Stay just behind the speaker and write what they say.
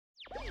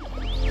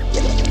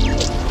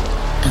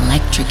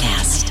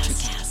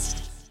NutriCast.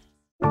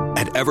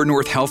 At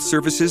Evernorth Health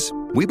Services,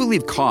 we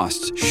believe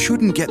costs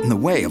shouldn't get in the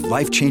way of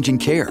life-changing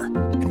care,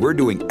 and we're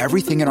doing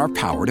everything in our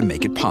power to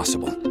make it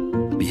possible.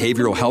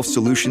 Behavioral health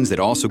solutions that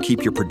also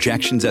keep your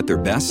projections at their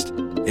best?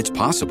 It's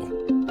possible.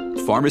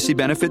 Pharmacy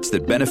benefits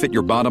that benefit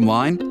your bottom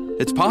line?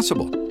 It's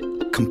possible.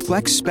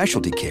 Complex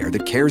specialty care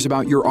that cares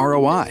about your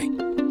ROI?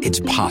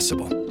 It's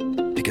possible.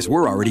 Because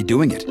we're already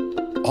doing it.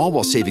 All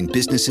while saving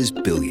businesses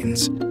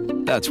billions.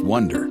 That's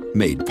Wonder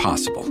made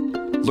possible.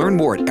 Learn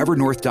more at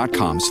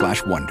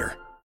evernorth.com/wonder.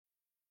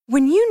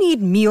 When you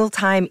need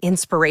mealtime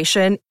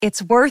inspiration,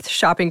 it's worth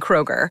shopping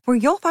Kroger, where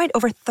you'll find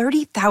over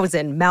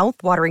 30,000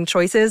 mouth-watering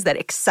choices that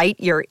excite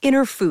your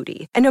inner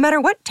foodie. And no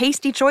matter what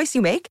tasty choice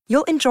you make,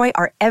 you'll enjoy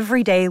our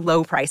everyday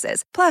low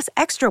prices, plus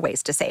extra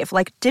ways to save,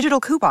 like digital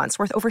coupons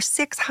worth over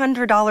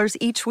 $600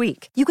 each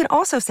week. You can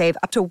also save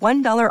up to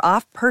 $1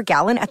 off per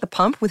gallon at the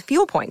pump with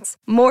fuel points.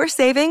 More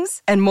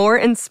savings and more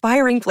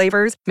inspiring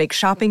flavors make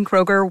shopping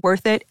Kroger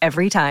worth it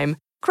every time.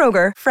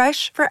 Kroger,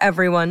 fresh for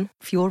everyone.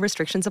 Fuel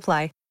restrictions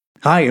apply.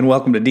 Hi, and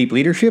welcome to Deep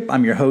Leadership.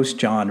 I'm your host,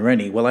 John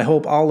Rennie. Well, I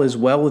hope all is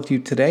well with you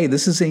today.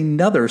 This is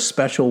another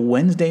special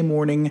Wednesday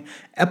morning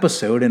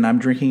episode, and I'm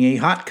drinking a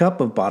hot cup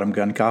of Bottom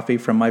Gun coffee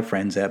from my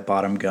friends at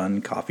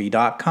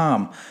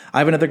bottomguncoffee.com. I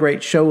have another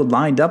great show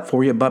lined up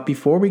for you, but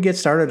before we get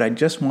started, I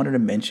just wanted to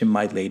mention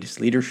my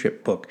latest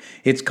leadership book.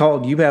 It's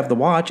called You Have the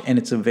Watch, and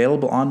it's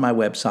available on my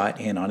website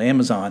and on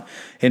Amazon.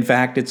 In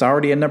fact, it's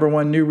already a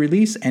 #1 new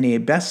release and a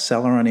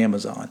bestseller on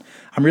Amazon.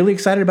 I'm really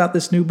excited about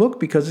this new book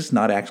because it's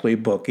not actually a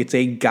book. It's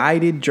a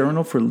guided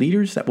journal for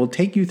leaders that will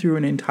take you through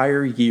an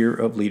entire year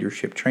of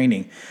leadership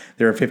training.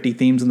 There are 50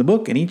 themes in the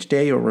book, and each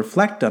day you'll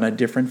reflect on a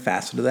different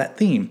facet of that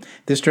theme.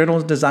 This journal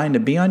is designed to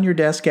be on your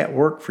desk at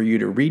work for you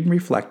to read and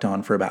reflect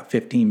on for about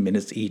 15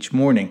 minutes each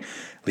morning.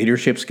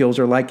 Leadership skills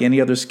are like any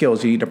other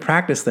skills. You need to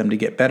practice them to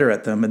get better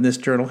at them, and this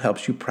journal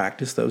helps you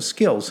practice those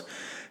skills.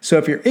 So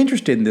if you're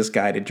interested in this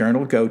guided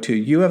journal, go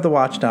to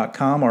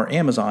youhavethewatch.com or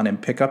Amazon and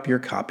pick up your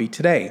copy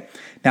today.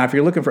 Now, if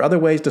you're looking for other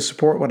ways to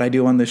support what I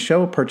do on this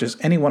show, purchase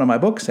any one of my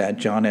books at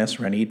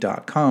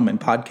johnsrennie.com, and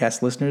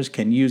podcast listeners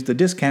can use the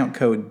discount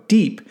code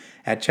DEEP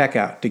at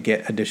checkout to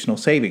get additional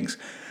savings.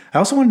 I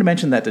also wanted to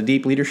mention that the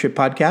Deep Leadership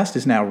Podcast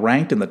is now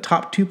ranked in the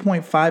top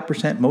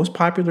 2.5% most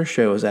popular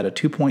shows at a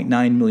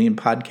 2.9 million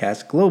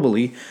podcasts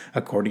globally,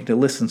 according to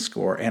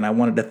ListenScore. And I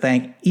wanted to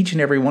thank each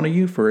and every one of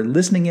you for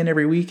listening in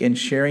every week and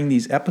sharing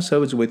these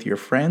episodes with your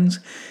friends.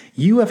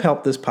 You have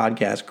helped this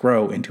podcast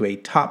grow into a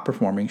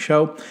top-performing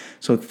show,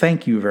 so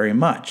thank you very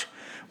much.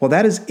 Well,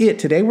 that is it.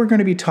 Today we're going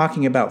to be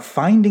talking about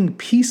finding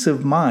peace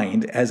of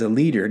mind as a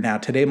leader. Now,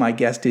 today my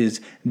guest is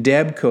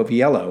Deb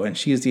Coviello, and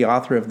she is the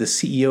author of The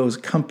CEO's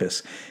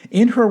Compass.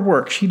 In her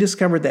work, she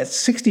discovered that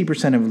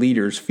 60% of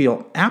leaders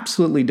feel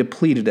absolutely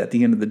depleted at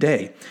the end of the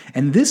day.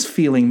 And this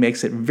feeling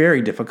makes it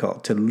very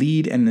difficult to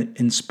lead and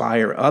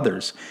inspire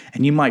others.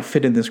 And you might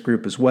fit in this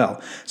group as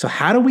well. So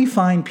how do we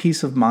find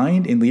peace of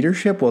mind in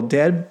leadership? Well,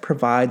 Deb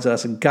provides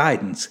us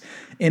guidance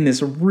in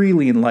this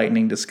really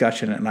enlightening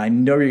discussion, and I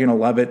know you're going to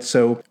love it.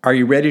 So are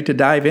you ready to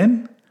dive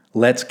in?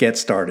 Let's get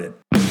started.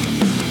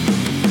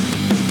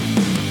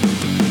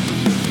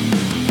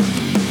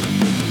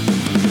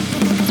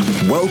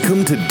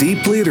 Welcome to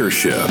Deep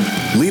Leadership.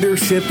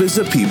 Leadership is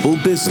a people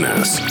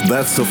business.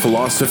 That's the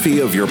philosophy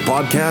of your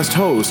podcast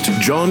host,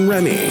 John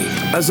Rennie.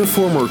 As a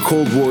former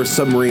Cold War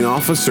submarine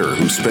officer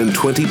who spent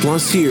 20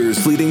 plus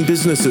years leading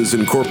businesses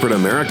in corporate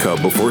America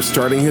before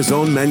starting his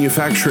own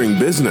manufacturing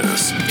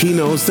business, he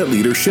knows that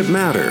leadership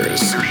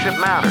matters.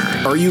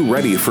 Are you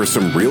ready for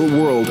some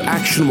real-world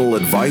actionable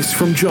advice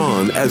from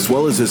John as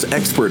well as his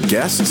expert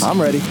guests? I'm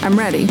ready.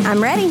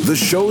 The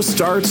show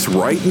starts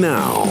right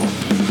now.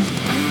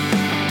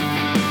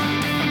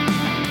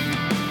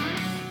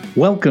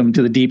 Welcome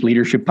to the Deep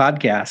Leadership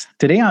Podcast.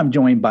 Today I'm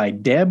joined by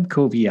Deb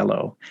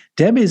Coviello.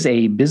 Deb is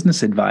a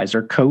business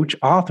advisor, coach,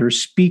 author,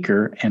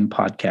 speaker, and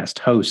podcast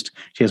host.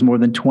 She has more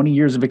than 20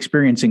 years of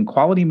experience in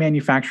quality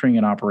manufacturing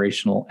and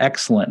operational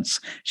excellence.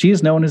 She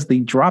is known as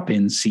the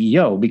drop-in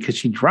CEO because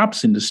she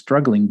drops into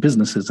struggling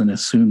businesses and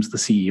assumes the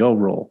CEO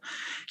role.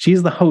 She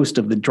is the host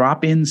of the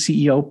Drop-in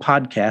CEO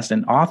podcast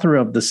and author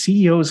of The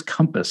CEO's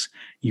Compass,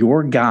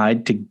 your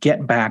guide to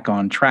get back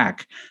on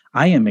track.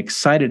 I am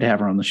excited to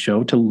have her on the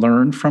show to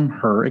learn from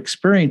her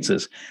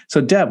experiences. So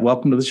Deb,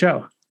 welcome to the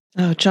show.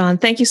 Oh, John,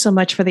 thank you so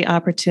much for the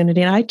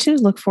opportunity. And I too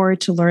look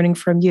forward to learning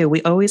from you.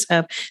 We always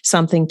have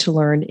something to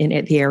learn in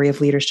the area of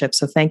leadership.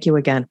 So thank you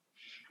again.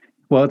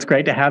 Well, it's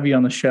great to have you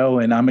on the show,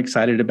 and I'm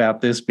excited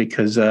about this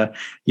because,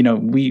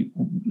 we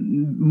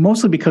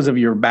mostly because of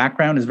your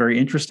background is very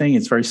interesting.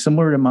 It's very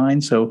similar to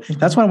mine. So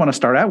that's what I want to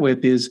start out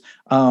with is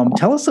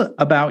tell us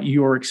about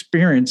your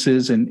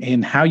experiences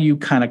and how you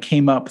kind of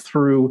came up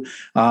through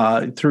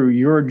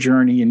your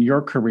journey in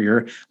your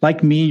career.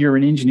 Like me, you're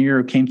an engineer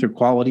who came through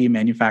quality,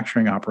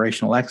 manufacturing,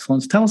 operational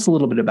excellence. Tell us a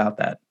little bit about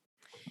that.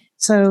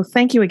 So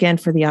thank you again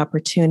for the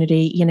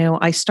opportunity.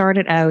 I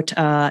started out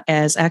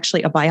as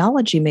actually a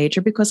biology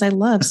major because I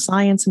love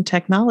science and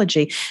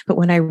technology. But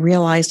when I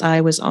realized I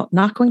was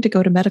not going to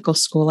go to medical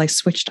school, I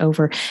switched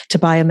over to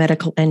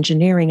biomedical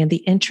engineering. And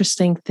the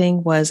interesting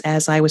thing was,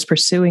 as I was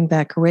pursuing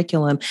that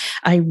curriculum,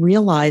 I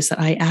realized that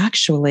I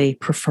actually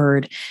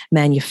preferred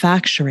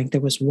manufacturing. There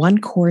was one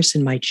course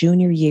in my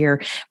junior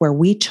year where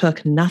we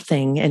took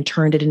nothing and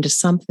turned it into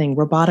something: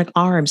 robotic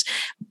arms,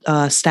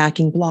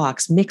 stacking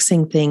blocks,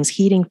 mixing things,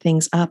 heating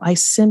things up. I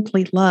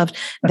simply loved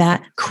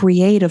that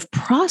creative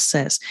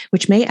process,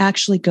 which may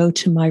actually go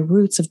to my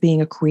roots of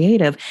being a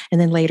creative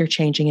and then later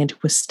changing into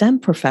a STEM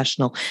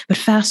professional. But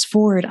fast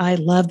forward, I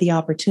love the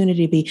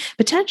opportunity to be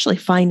potentially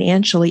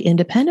financially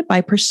independent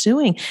by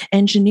pursuing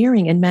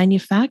engineering and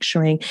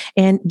manufacturing.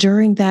 And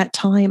during that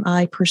time,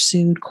 I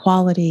pursued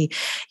quality,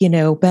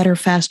 better,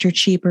 faster,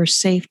 cheaper,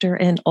 safer,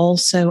 and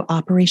also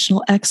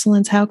operational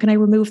excellence. How can I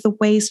remove the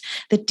waste,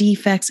 the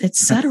defects,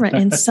 etc.?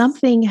 And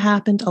something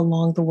happened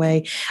along the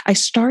way. I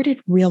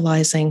started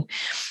realizing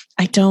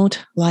I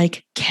don't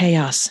like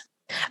chaos.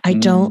 I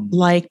don't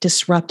like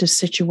disruptive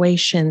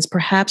situations.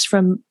 Perhaps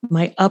from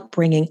my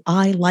upbringing,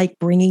 I like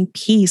bringing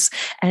peace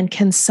and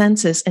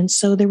consensus. And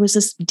so there was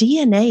this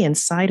DNA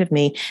inside of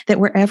me that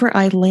wherever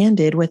I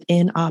landed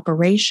within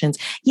operations,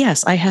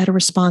 yes, I had a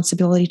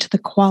responsibility to the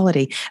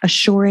quality,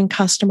 assuring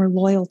customer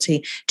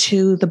loyalty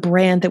to the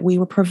brand that we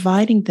were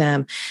providing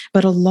them.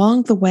 But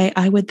along the way,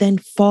 I would then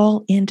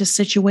fall into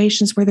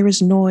situations where there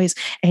was noise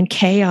and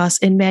chaos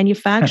in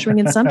manufacturing.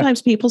 And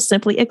sometimes people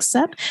simply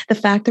accept the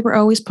fact that we're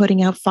always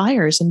putting out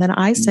fires. And then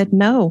I said,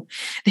 no,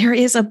 there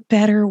is a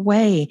better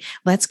way.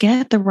 Let's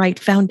get the right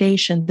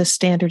foundation, the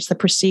standards, the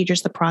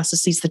procedures, the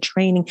processes, the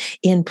training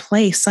in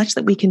place such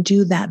that we can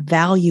do that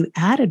value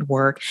added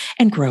work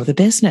and grow the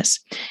business.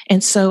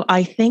 And so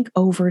I think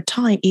over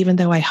time, even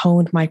though I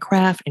honed my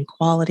craft in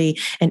quality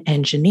and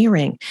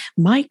engineering,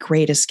 my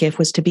greatest gift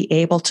was to be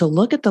able to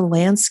look at the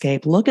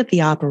landscape, look at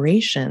the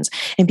operations,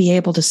 and be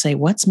able to say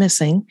what's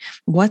missing,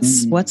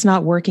 what's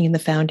not working in the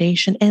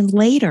foundation. And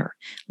later,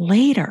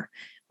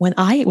 when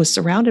I was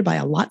surrounded by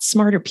a lot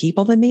smarter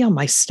people than me on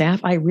my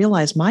staff, I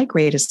realized my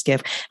greatest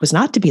gift was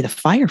not to be the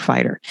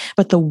firefighter,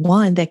 but the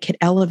one that could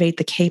elevate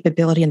the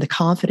capability and the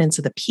confidence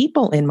of the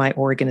people in my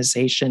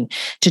organization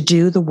to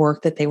do the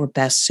work that they were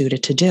best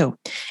suited to do.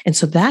 And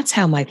so that's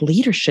how my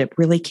leadership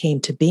really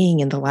came to being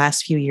in the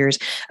last few years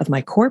of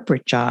my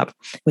corporate job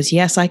was,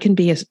 yes, I can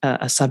be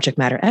a subject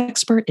matter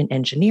expert in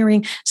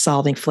engineering,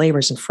 solving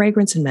flavors and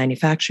fragrance and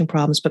manufacturing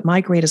problems, but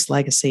my greatest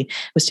legacy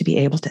was to be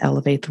able to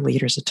elevate the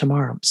leaders of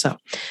tomorrow. So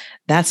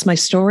that's my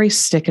story,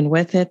 sticking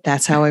with it.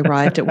 That's how I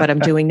arrived at what I'm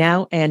doing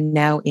now and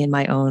now in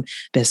my own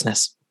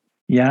business.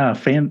 Yeah,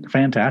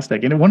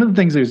 fantastic. And one of the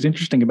things that was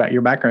interesting about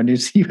your background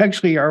is you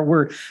actually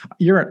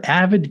you're an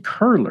avid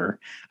curler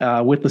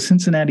with the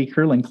Cincinnati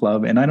Curling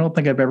Club. And I don't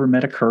think I've ever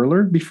met a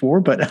curler before,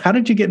 but how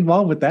did you get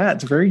involved with that?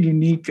 It's very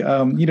unique.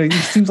 It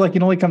seems like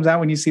it only comes out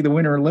when you see the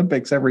Winter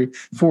Olympics every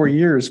 4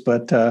 years,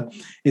 but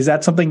is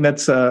that something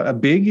that's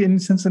big in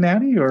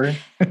Cincinnati or?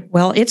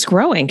 Well, it's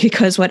growing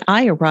because when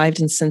I arrived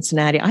in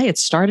Cincinnati, I had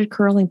started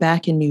curling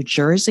back in New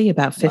Jersey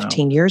about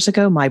 15 years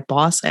ago. My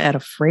boss at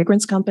a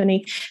fragrance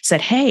company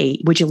said, "Hey,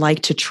 would you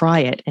like to try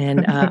it?"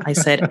 And I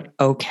said,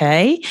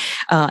 okay.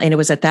 And it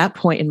was at that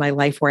point in my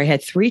life where I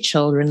had 3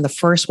 children. The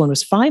first one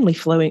was finally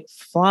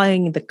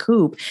flying the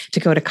coop to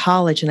go to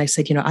college. And I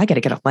said, I got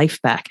to get a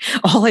life back.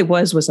 All I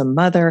was a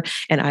mother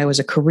and I was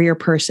a career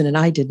person and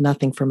I did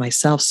nothing for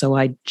myself. So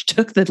I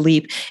took the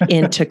leap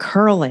into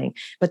curling.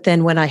 But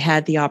then when I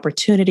had the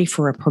opportunity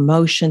for a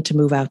promotion to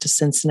move out to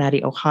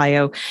Cincinnati,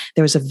 Ohio,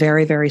 there was a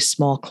very, very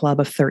small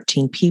club of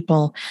 13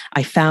 people.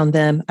 I found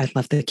them. I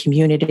left the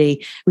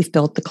community. We've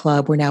built the club.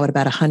 We're now at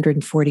about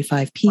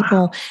 145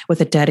 people with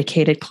a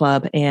dedicated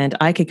club. And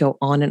I could go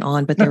on and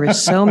on, but there are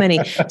so many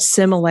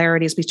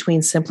similarities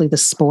between simply the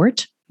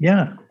sport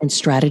and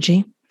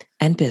strategy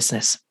and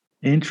business.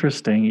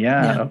 Interesting.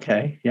 Yeah.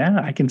 Okay.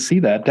 Yeah, I can see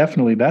that.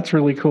 Definitely. That's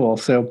really cool.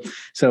 So,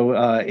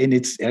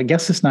 and I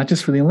guess it's not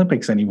just for the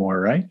Olympics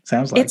anymore, right?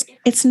 Sounds like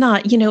it's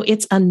not,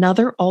 it's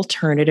another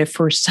alternative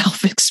for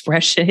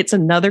self-expression. It's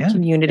another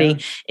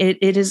community. Yeah.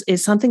 It is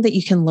something that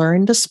you can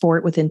learn the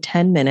sport within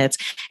 10 minutes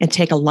and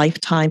take a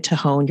lifetime to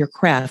hone your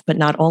craft. But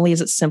not only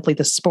is it simply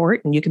the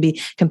sport and you can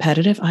be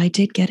competitive. I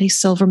did get a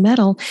silver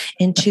medal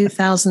in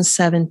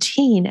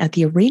 2017 at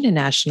the arena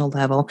national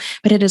level,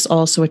 but it is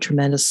also a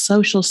tremendous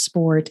social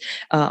sport.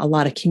 A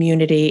lot of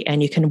community,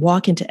 and you can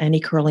walk into any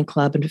curling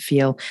club and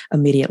feel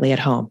immediately at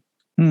home.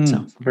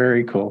 So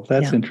very cool.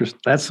 That's interesting.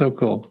 That's so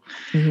cool.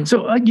 Mm-hmm.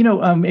 So,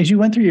 as you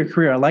went through your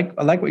career, I like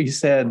what you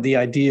said, the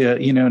idea,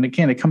 and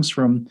again, it comes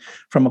from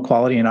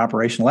equality and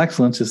operational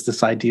excellence is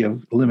this idea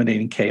of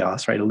eliminating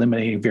chaos, right?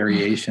 Eliminating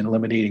variation,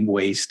 eliminating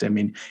waste. I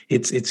mean,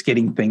 it's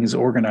getting things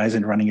organized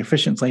and running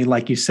efficiently.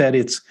 Like you said,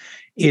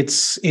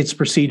 it's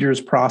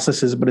procedures,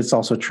 processes, but it's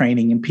also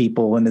training and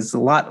people. And there's a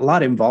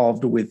lot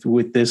involved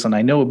with this. And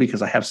I know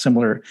because I have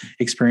similar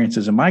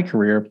experiences in my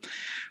career.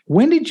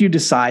 when did you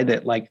decide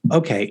that, like,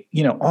 okay,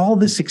 all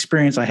this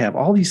experience I have,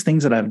 all these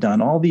things that I've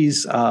done, all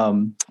these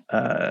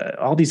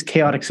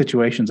chaotic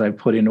situations I've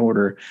put in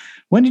order,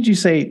 when did you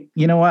say,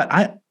 you know what,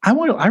 I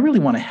really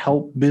want to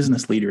help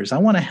business leaders. I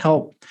want to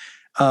help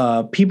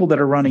people that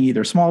are running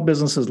either small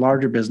businesses,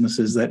 larger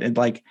businesses, that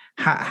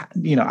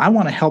I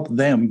want to help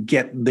them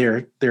get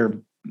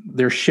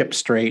their ship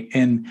straight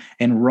and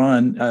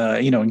run,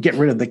 and get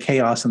rid of the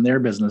chaos in their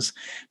business.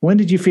 When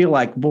did you feel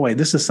like, boy,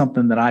 this is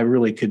something that I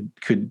really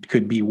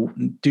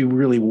could do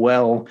really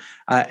well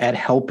at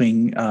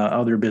helping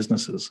other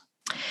businesses?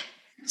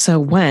 So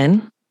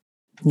when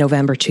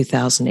November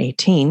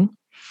 2018,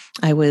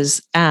 I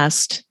was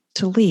asked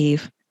to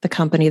leave the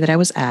company that I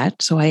was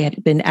at. So I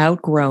had been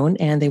outgrown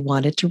and they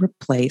wanted to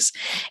replace,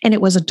 and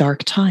it was a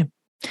dark time.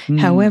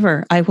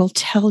 However, I will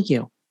tell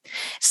you,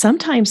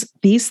 sometimes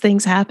these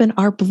things happen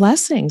are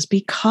blessings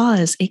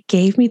because it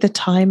gave me the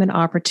time and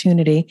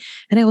opportunity.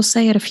 And I will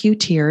say at a few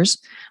tears,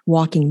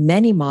 walking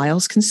many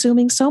miles,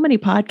 consuming so many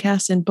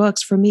podcasts and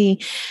books for me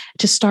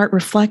to start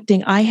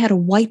reflecting. I had a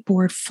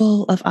whiteboard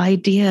full of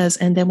ideas.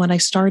 And then when I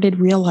started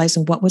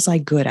realizing what was I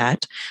good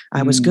at,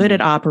 I was good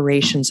at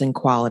operations and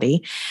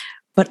quality.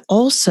 But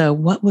also,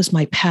 what was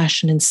my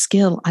passion and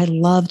skill? I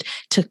loved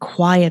to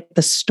quiet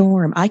the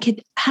storm. I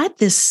had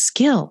this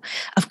skill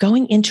of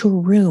going into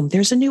a room.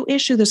 There's a new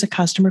issue. There's a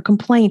customer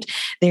complaint.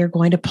 They're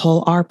going to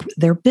pull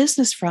their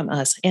business from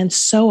us. And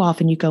so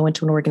often you go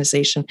into an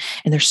organization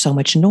and there's so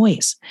much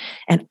noise.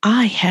 And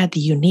I had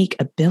the unique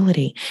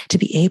ability to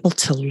be able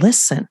to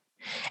listen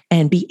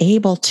and be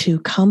able to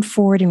come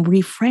forward and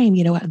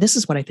reframe, this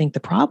is what I think the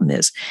problem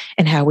is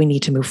and how we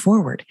need to move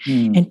forward.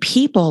 And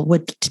people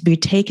would be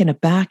taken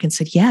aback and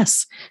said,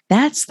 yes,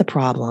 that's the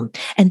problem.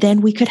 And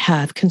then we could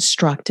have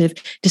constructive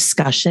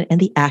discussion and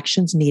the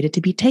actions needed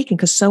to be taken.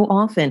 Because so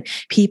often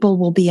people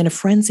will be in a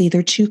frenzy.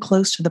 They're too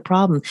close to the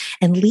problem.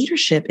 And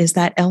leadership is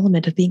that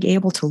element of being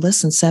able to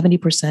listen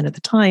 70% of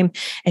the time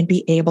and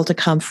be able to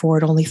come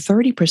forward only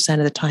 30%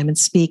 of the time and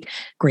speak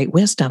great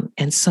wisdom.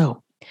 And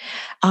so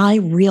I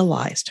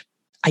realized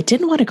I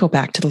didn't want to go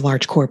back to the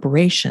large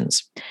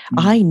corporations.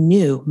 I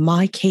knew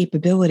my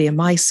capability and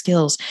my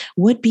skills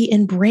would be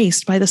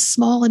embraced by the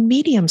small and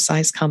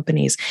medium-sized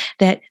companies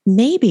that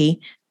maybe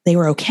they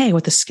were okay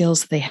with the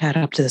skills that they had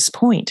up to this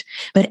point.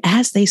 But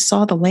as they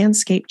saw the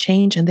landscape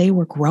change and they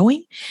were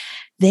growing,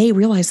 they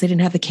realized they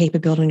didn't have the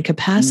capability and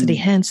capacity,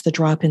 hence the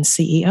drop in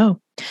CEO.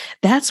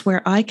 That's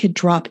where I could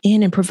drop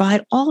in and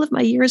provide all of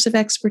my years of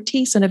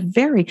expertise in a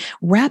very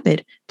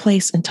rapid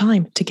place and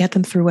time to get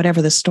them through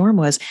whatever the storm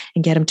was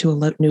and get them to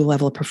a new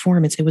level of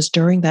performance. It was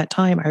during that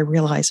time I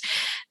realized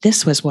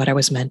this was what I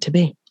was meant to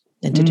be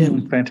and to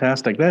do.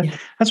 Fantastic.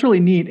 That's really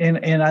neat.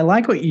 And I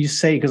like what you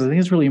say, because I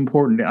think it's really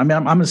important. I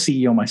mean, I'm a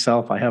CEO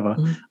myself. I have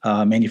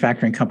a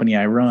manufacturing company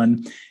I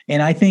run.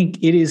 And I think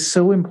it is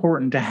so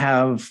important to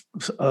have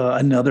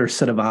another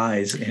set of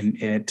eyes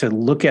and to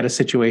look at a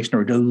situation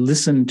or to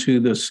listen to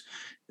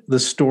the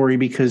story,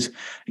 because,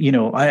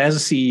 as a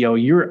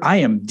CEO, I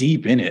am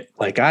deep in it.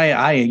 Like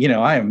I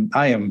am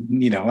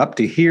up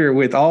to here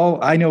with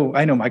all, I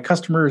know my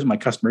customers, my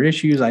customer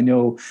issues. I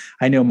know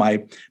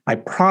my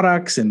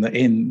products and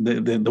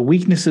the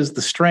weaknesses,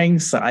 the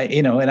strengths,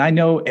 and I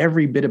know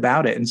every bit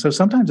about it. And so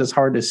sometimes it's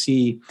hard to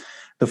see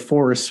the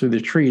forest through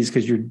the trees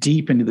because you're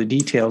deep into the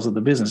details of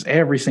the business,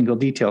 every single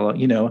detail,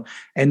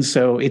 and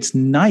so it's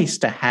nice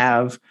to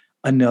have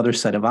another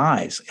set of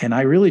eyes. And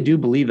I really do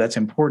believe that's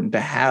important,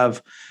 to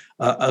have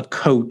a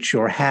coach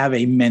or have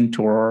a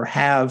mentor or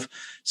have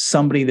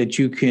somebody that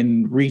you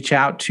can reach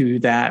out to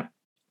that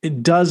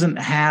it doesn't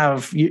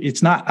have,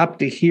 it's not up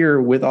to here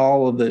with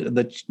all of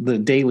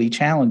the daily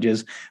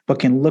challenges, but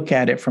can look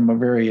at it from a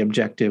very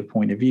objective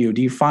point of view.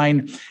 Do you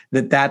find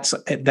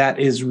that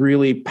is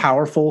really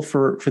powerful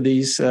for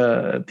these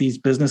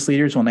business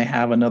leaders when they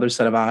have another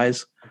set of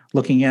eyes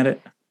looking at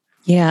it?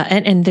 Yeah.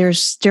 And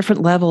there's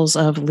different levels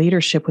of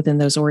leadership within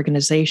those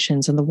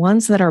organizations. And the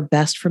ones that are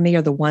best for me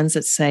are the ones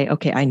that say,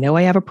 okay, I know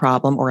I have a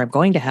problem or I'm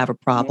going to have a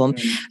problem.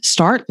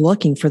 Start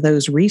looking for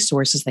those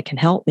resources that can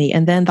help me.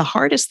 And then the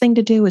hardest thing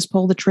to do is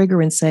pull the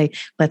trigger and say,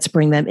 let's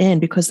bring them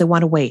in, because they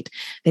want to wait.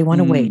 They want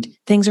to wait.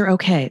 Things are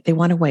okay. They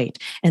want to wait.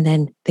 And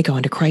then they go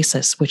into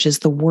crisis, which is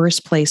the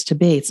worst place to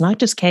be. It's not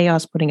just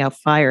chaos putting out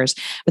fires,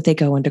 but they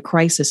go into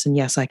crisis. And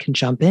yes, I can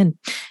jump in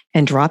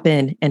and drop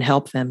in and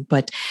help them.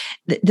 But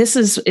this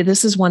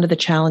is one of the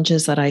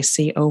challenges that I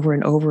see over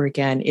and over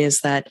again, is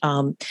that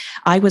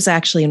I was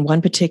actually, in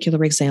one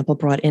particular example,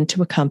 brought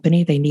into a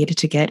company. They needed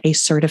to get a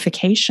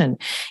certification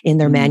in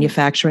their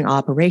manufacturing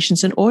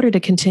operations in order to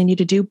continue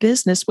to do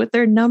business with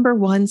their number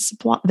one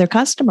their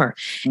customer.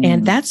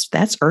 And that's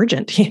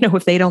urgent.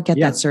 If they don't get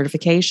that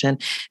certification,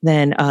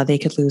 then they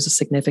could lose a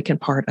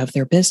significant part of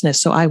their business.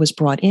 So I was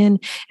brought in,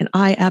 and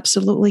I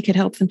absolutely could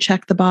help them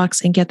check the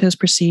box and get those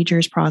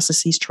procedures,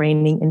 processes,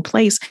 training in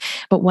place.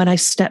 But when I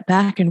stepped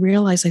back and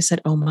realized, I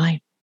said, oh my,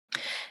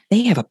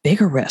 they have a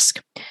bigger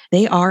risk.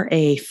 They are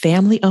a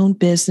family-owned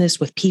business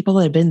with people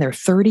that have been there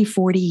 30,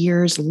 40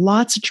 years,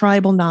 lots of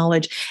tribal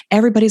knowledge.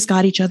 Everybody's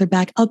got each other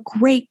back, a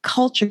great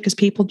culture because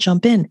people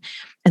jump in.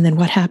 And then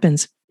what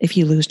happens if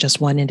you lose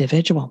just one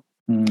individual?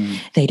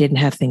 They didn't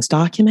have things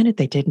documented.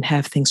 They didn't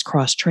have things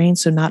cross-trained.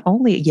 So not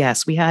only,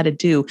 yes, we had to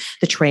do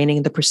the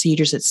training, the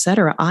procedures, et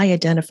cetera. I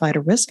identified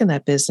a risk in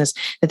that business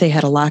that they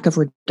had a lack of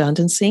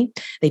redundancy.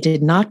 They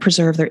did not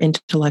preserve their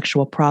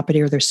intellectual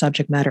property or their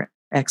subject matter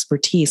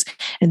expertise.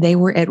 And they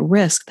were at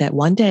risk that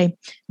one day,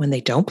 when they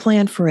don't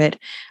plan for it,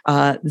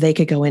 they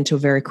could go into a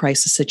very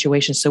crisis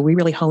situation. So we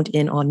really honed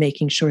in on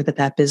making sure that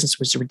that business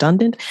was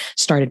redundant,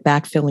 started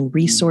backfilling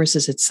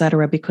resources, et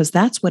cetera, because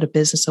that's what a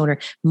business owner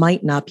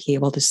might not be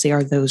able to see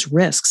are those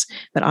risks.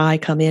 But I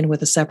come in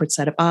with a separate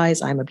set of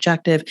eyes. I'm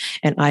objective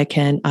and I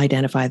can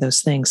identify those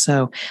things.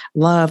 So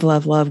love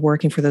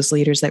working for those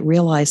leaders that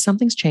realize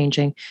something's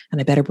changing and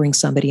I better bring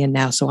somebody in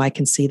now so I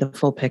can see the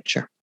full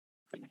picture.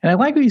 And I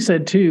like what you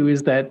said, too,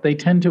 is that they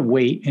tend to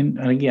wait. And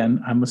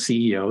again, I'm a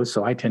CEO,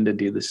 so I tend to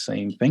do the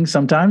same thing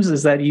sometimes,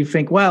 is that you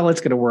think, well,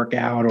 it's going to work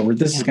out, or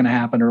this is going to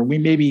happen, or we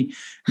maybe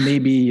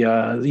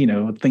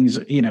things,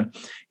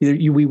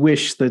 we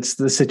wish that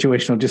the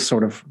situation will just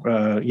sort of,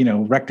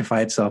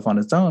 rectify itself on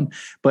its own.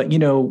 But,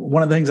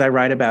 one of the things I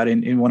write about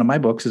in one of my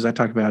books is I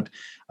talk about,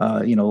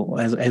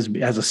 as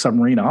a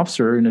submarine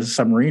officer and as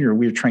a submariner,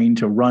 we're trained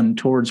to run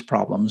towards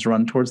problems,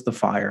 run towards the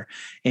fire,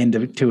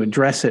 and to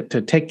address it,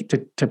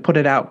 to put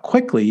it out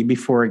quickly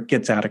before it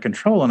gets out of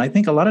control. And I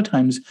think a lot of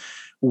times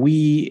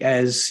we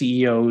as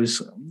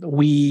CEOs,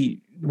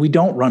 we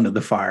don't run to the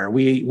fire.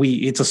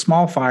 It's a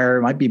small fire,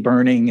 it might be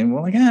burning, and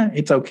we're like,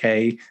 it's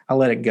okay, I'll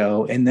let it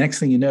go. And the next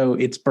thing you know,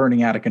 it's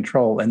burning out of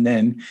control. And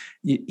then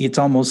it's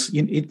almost,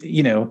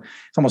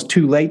 it's almost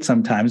too late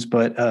sometimes.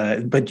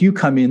 But you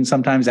come in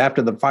sometimes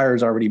after the fire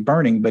is already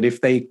burning. But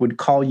if they would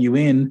call you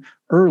in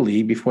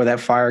early before that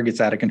fire gets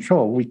out of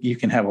control, you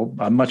can have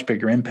a much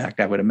bigger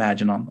impact, I would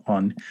imagine,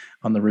 on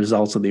the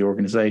results of the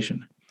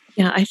organization.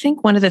 Yeah, I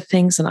think one of the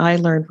things that I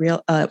learned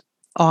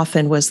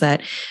often was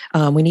that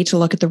we need to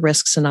look at the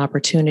risks and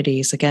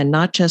opportunities. Again,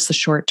 not just the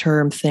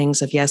short-term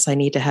things of, yes, I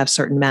need to have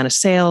certain amount of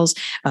sales,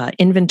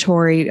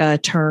 inventory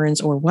turns,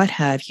 or what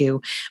have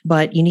you,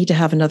 but you need to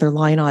have another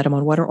line item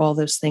on what are all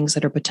those things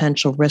that are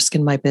potential risk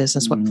in my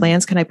business? What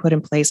plans can I put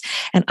in place?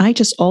 And I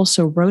just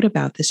also wrote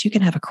about this. You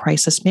can have a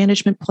crisis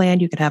management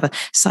plan. You could have a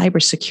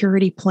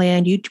cybersecurity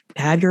plan. You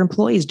have your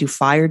employees do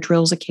fire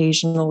drills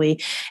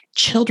occasionally.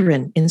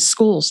 Children in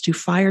schools do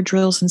fire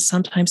drills and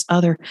sometimes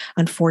other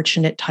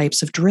unfortunate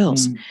types of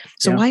drills.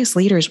 So why as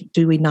leaders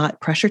do we not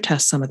pressure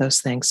test some of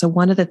those things? So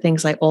one of the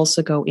things I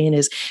also go in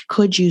is,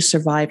 could you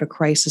survive a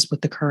crisis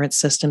with the current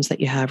systems that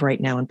you have right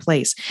now in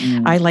place?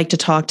 I like to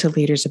talk to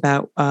leaders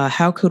about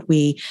how could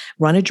we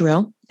run a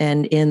drill.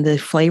 And in the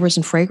flavors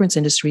and fragrance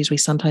industries, we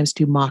sometimes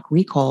do mock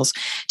recalls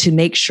to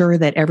make sure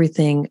that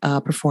everything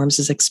performs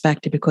as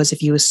expected. Because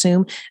if you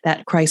assume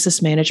that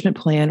crisis management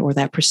plan or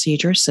that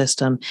procedure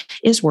system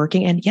is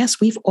working, and yes,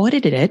 we've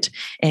audited it,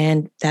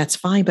 and that's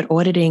fine, but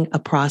auditing a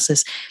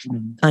process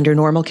under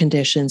normal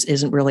conditions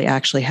isn't really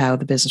actually how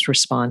the business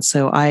responds.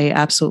 So I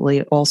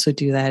absolutely also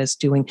do that, as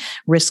doing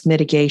risk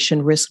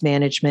mitigation, risk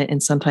management,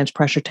 and sometimes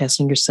pressure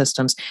testing your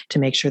systems to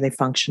make sure they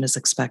function as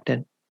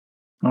expected.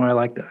 Oh, I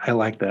like that. I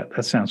like that.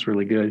 That sounds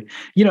really good.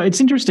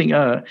 It's interesting.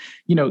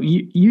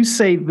 You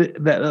say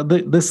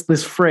that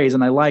this phrase,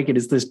 and I like it,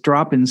 is this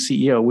drop-in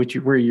CEO,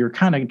 where you're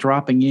kind of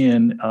dropping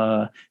in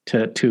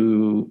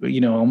to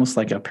almost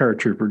like a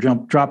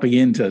paratrooper dropping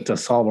in to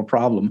solve a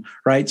problem,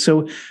 right?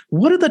 So,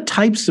 what are the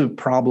types of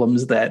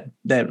problems that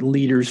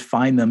leaders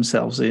find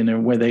themselves in, or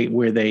where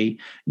they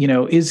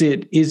is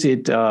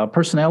it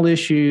personnel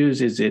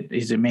issues? Is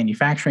it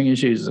manufacturing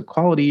issues? Is it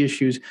quality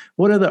issues?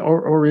 What are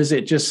or is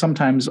it just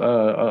sometimes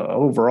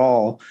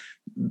overall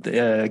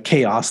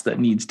chaos that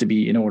needs to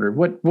be in order?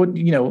 What would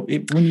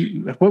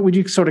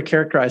you sort of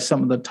characterize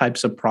some of the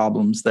types of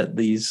problems that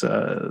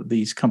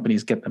these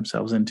companies get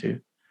themselves into?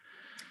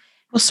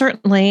 Well,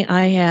 certainly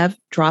I have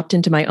dropped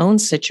into my own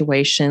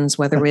situations,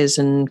 whether it is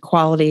in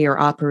quality or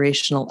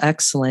operational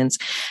excellence.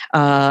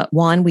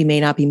 One, we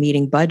may not be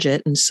meeting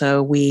budget, and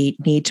so we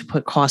need to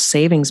put cost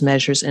savings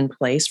measures in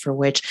place, for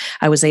which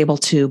I was able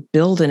to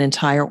build an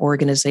entire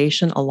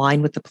organization,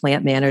 align with the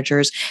plant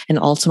managers, and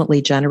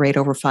ultimately generate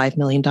over $5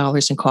 million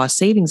in cost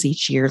savings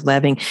each year,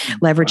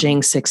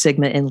 leveraging Six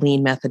Sigma and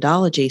Lean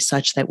methodology,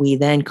 such that we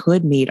then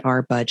could meet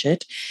our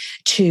budget.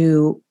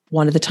 To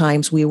one of the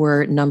times we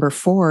were number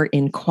 4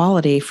 in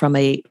quality from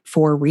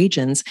 4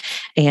 regions.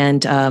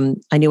 And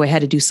I knew I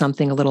had to do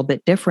something a little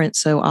bit different.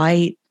 So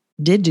I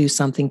did do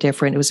something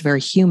different. It was a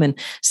very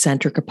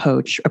human-centric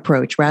approach.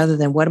 Rather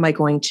than what am I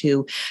going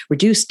to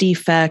reduce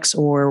defects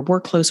or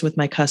work close with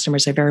my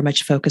customers, I very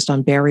much focused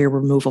on barrier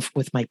removal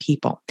with my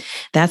people.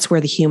 That's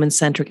where the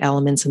human-centric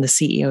elements in the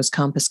CEO's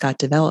compass got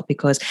developed,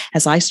 because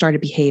as I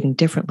started behaving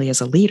differently as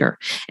a leader,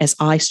 as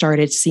I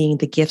started seeing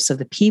the gifts of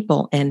the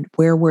people and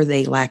where were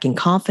they lacking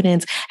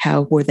confidence,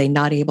 how were they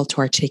not able to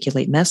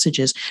articulate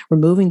messages,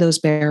 removing those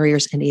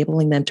barriers,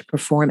 enabling them to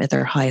perform at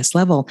their highest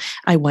level,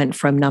 I went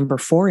from number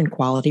 4 in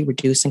quality,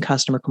 quality, reducing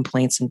customer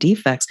complaints and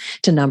defects,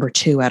 to number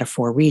 2 out of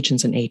 4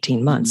 regions in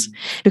 18 months,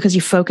 because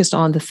you focused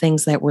on the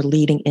things that were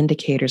leading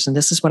indicators. And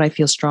this is what I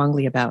feel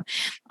strongly about.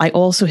 I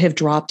also have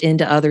dropped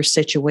into other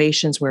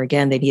situations where,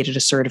 again, they needed a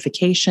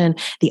certification.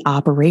 The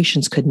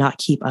operations could not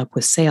keep up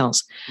with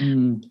sales.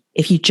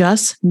 If you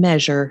just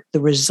measure the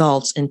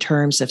results in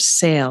terms of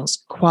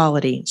sales,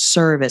 quality,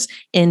 service,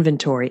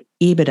 inventory,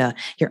 EBITDA,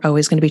 you're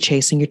always going to be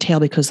chasing your tail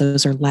because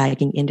those are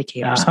lagging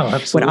indicators. Oh,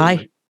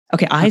 absolutely.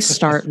 I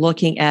start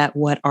looking at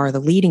what are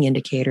the leading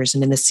indicators.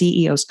 And in the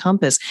CEO's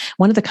compass,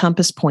 one of the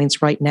compass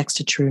points right next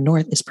to True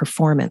North is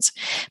performance.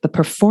 But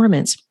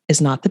performance is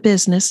not the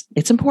business.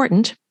 It's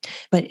important,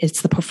 but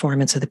it's the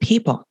performance of the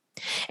people.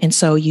 And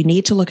so you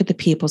need to look at the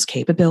people's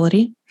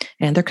capability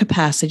and their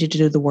capacity to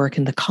do the work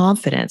and the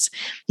confidence.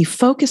 You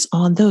focus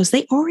on those.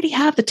 They already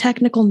have the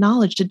technical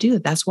knowledge to do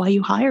it. That's why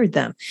you hired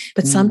them.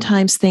 But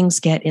sometimes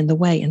things get in the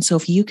way. And so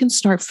if you can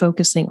start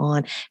focusing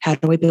on how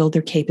do I build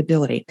their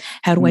capability?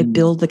 How do I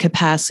build the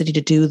capacity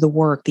to do the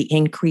work, the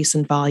increase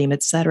in volume,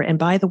 et cetera? And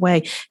by the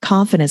way,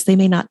 confidence, they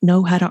may not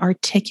know how to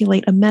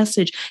articulate a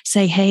message.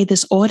 Say, hey,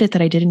 this audit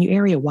that I did in your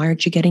area, why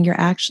aren't you getting your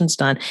actions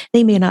done?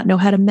 They may not know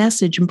how to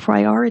message and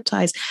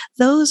prioritize.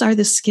 Those are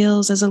the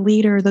skills as a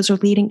leader. Those are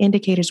leading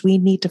indicators we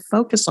need to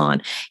focus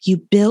on. You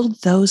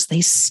build those,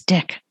 they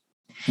stick.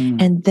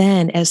 And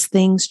then as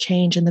things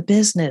change in the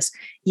business,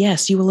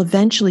 yes, you'll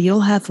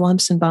have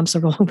lumps and bumps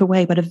along the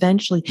way, but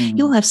eventually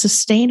you'll have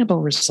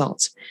sustainable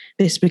results.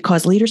 It's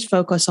because leaders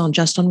focus on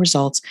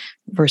results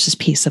versus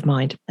peace of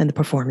mind and the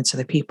performance of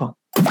the people.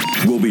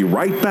 We'll be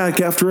right back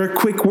after a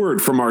quick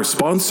word from our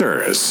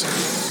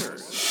sponsors.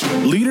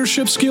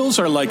 Leadership skills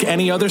are like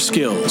any other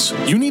skills.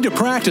 You need to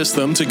practice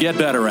them to get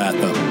better at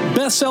them.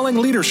 Best-selling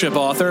leadership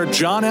author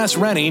John S.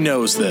 Rennie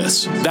knows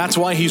this. That's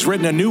why he's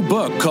written a new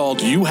book called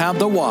You Have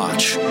the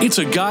Watch. It's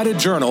a guided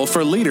journal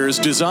for leaders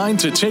designed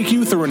to take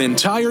you through an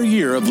entire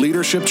year of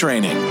leadership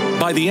training.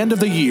 By the end of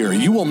the year,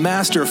 you will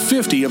master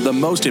 50 of the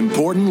most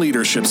important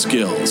leadership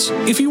skills.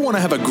 If you want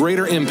to have a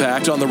greater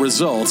impact on the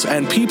results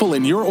and people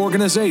in your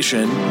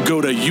organization, go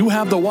to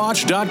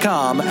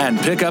youhavethewatch.com and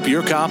pick up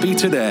your copy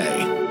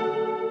today.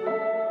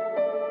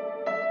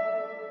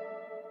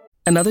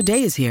 Another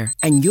day is here,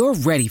 and you're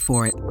ready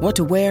for it. What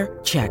to wear?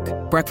 Check.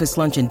 Breakfast,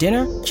 lunch, and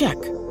dinner? Check.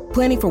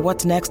 Planning for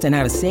what's next and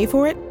how to save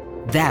for it?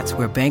 That's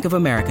where Bank of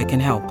America can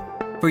help.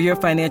 For your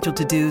financial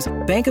to-dos,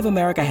 Bank of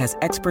America has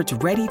experts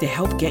ready to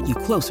help get you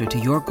closer to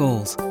your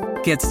goals.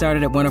 Get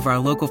started at one of our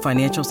local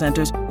financial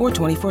centers or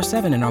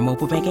 24/7 in our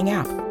mobile banking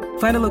app.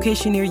 Find a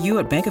location near you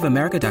at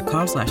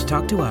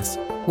bankofamerica.com/talktous.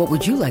 What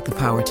would you like the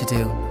power to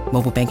do?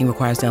 Mobile banking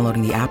requires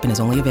downloading the app and is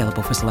only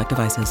available for select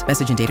devices.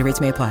 Message and data rates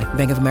may apply.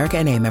 Bank of America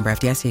NA, member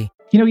FDIC.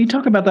 You know, you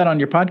talk about that on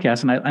your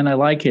podcast, and I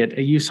like it.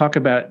 You talk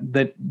about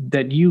that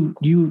you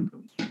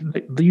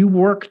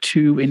work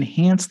to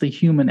enhance the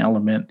human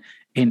element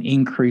and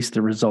increase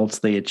the results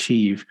they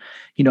achieve.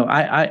 You know,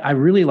 I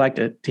really like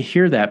to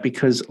hear that,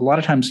 because a lot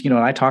of times, you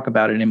know, I talk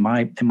about it in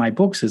my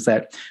books, is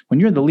that when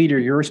you're the leader,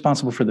 you're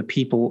responsible for the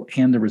people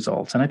and the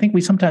results. And I think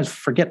we sometimes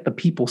forget the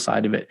people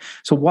side of it.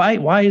 So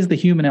why is the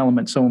human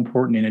element so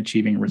important in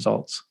achieving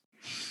results?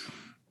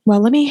 Well,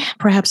 let me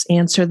perhaps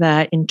answer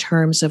that in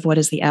terms of what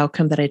is the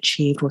outcome that I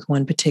achieved with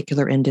one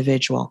particular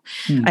individual.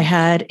 I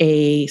had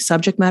a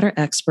subject matter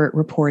expert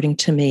reporting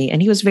to me,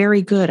 and he was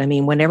very good. I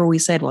mean, whenever we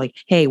said, like,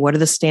 hey, what are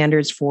the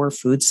standards for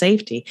food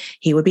safety?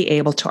 He would be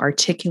able to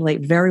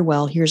articulate very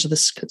well, here's the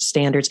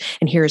standards,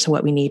 and here's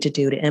what we need to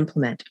do to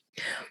implement.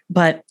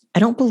 But I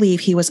don't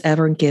believe he was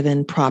ever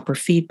given proper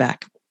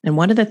feedback. And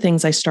one of the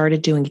things I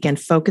started doing, again,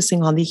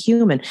 focusing on the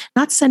human,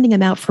 not sending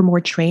him out for more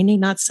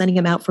training, not sending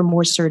him out for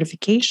more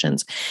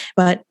certifications,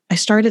 but I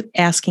started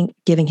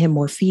giving him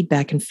more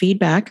feedback. And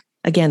feedback,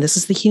 again, this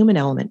is the human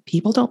element.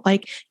 People don't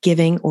like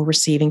giving or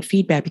receiving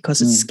feedback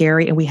because it's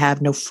scary and we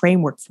have no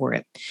framework for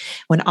it.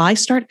 When I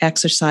start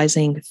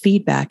exercising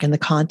feedback in the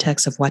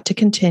context of what to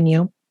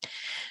continue,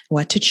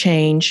 what to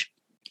change,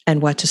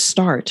 and what to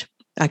start,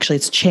 actually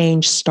it's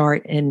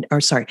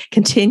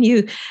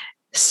continue,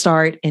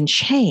 start, and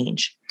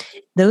change.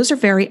 Those are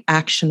very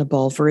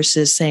actionable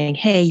versus saying,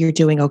 hey, you're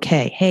doing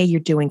okay. Hey,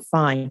 you're doing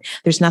fine.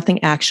 There's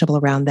nothing actionable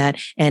around that.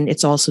 And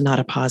it's also not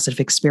a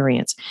positive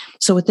experience.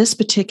 So with this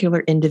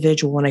particular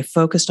individual, when I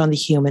focused on the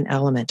human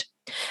element,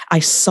 I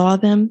saw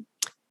them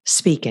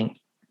speaking.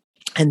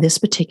 And this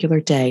particular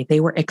day, they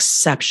were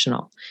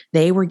exceptional.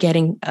 They were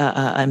getting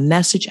a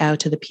message out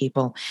to the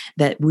people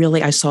that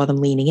really I saw them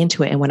leaning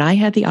into it. And when I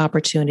had the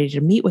opportunity to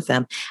meet with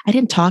them, I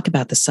didn't talk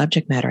about the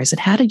subject matter. I said,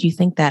 how did you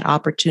think that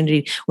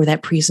opportunity or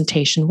that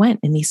presentation went?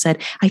 And he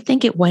said, I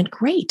think it went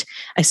great.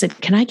 I said,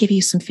 can I give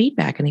you some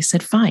feedback? And he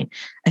said, fine.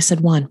 I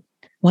said,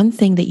 one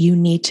thing that you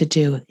need to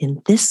do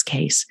in this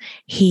case,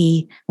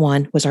 he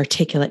was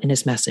articulate in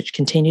his message.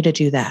 Continue to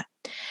do that.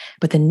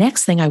 But the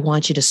next thing I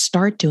want you to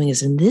start doing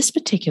is, in this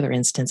particular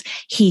instance,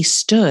 he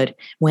stood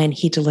when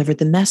he delivered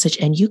the message,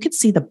 and you could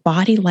see the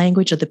body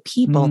language of the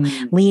people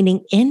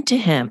leaning into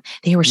him.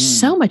 They were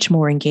so much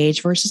more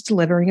engaged versus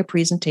delivering a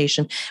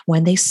presentation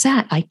when they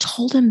sat. I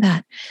told him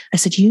that. I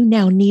said, you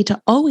now need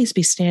to always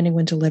be standing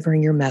when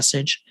delivering your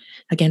message.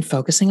 Again,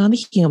 focusing on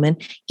the human,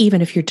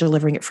 even if you're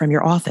delivering it from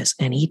your office.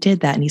 And he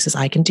did that. And he says,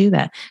 I can do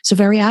that. So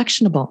very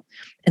actionable.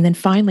 And then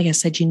finally, I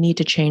said, you need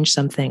to change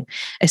something.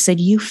 I said,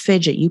 you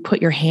fidget, you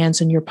put your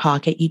hands in your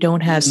pocket, you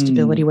don't have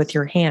stability with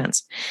your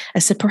hands. I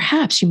said,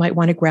 perhaps you might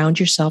want to ground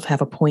yourself,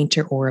 have a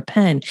pointer or a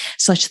pen,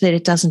 such that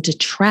it doesn't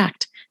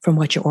detract from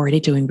what you're already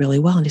doing really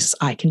well. And he says,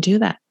 I can do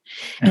that.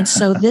 And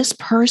so this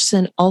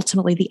person,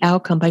 ultimately the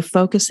outcome, by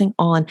focusing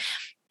on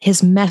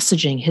his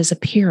messaging, his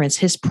appearance,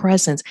 his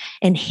presence,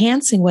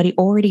 enhancing what he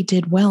already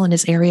did well in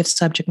his area of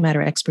subject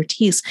matter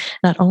expertise.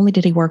 Not only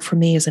did he work for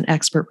me as an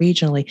expert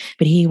regionally,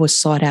 but he was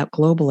sought out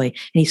globally,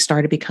 and he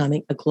started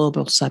becoming a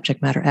global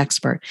subject matter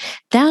expert.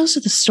 Those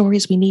are the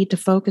stories we need to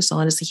focus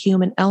on, as the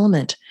human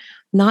element.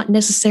 Not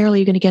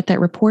necessarily you're going to get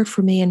that report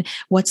from me and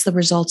what's the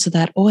results of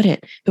that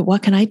audit, but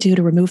what can I do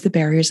to remove the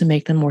barriers and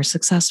make them more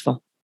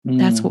successful?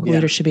 That's what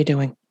leaders should be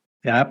doing.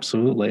 Yeah,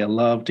 absolutely. I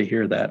love to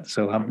hear that.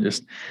 So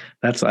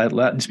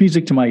it's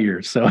music to my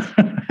ears. So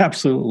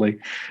absolutely.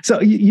 So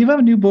you have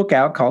a new book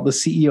out called The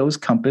CEO's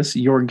Compass,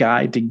 Your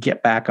Guide to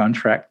Get Back on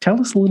Track. Tell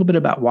us a little bit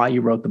about why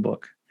you wrote the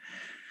book.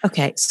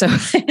 Okay, so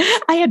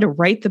I had to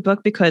write the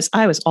book because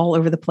I was all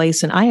over the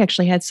place. And I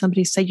actually had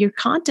somebody say, your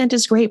content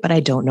is great, but I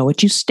don't know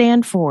what you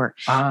stand for.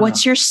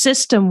 What's your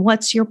system?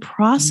 What's your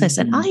process?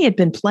 And I had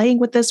been playing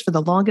with this for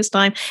the longest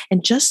time.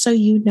 And just so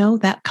you know,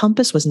 that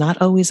compass was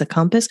not always a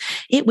compass.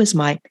 It was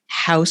my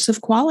house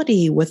of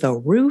quality with a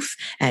roof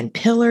and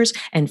pillars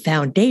and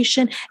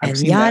foundation and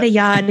yada,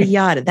 yada,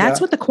 yada.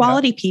 That's what the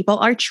quality people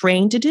are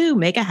trained to do,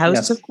 make a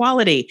house of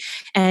quality.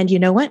 And you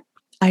know what?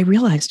 I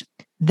realized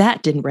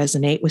that didn't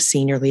resonate with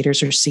senior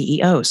leaders or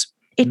CEOs.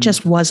 It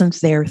just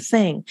wasn't their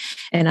thing.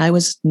 And I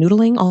was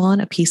noodling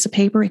on a piece of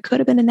paper. It could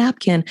have been a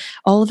napkin.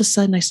 All of a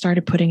sudden, I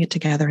started putting it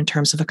together in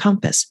terms of a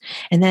compass.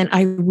 And then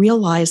I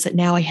realized that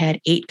now I had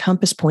 8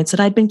 compass points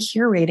that I'd been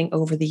curating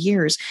over the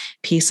years.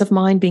 Peace of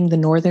mind being the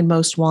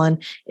northernmost one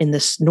in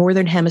this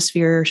northern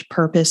hemisphere,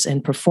 purpose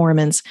and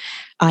performance.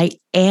 I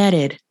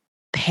added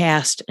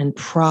past and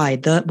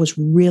pride that was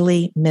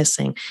really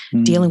missing,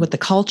 dealing with the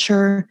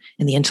culture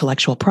and the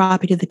intellectual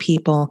property of the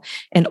people.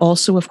 And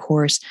also, of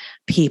course,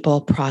 people,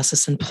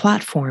 process, and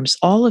platforms.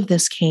 All of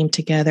this came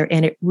together,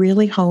 and it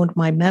really honed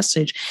my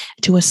message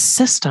to a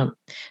system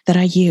that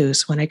I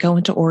use when I go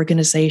into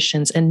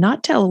organizations, and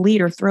not tell a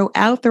leader, throw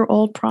out their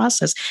old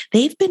process.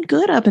 They've been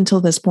good up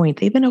until this point.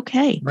 They've been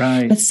okay.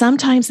 Right. But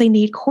sometimes they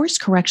need course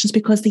corrections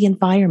because the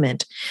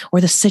environment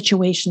or the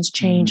situations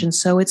change. And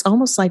so it's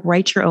almost like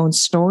write your own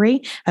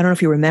story. I don't know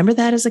if you remember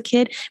that as a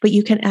kid, but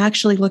you can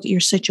actually look at your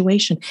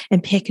situation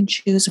and pick and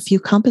choose a few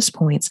compass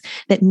points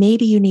that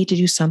maybe you need to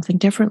do something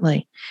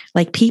differently.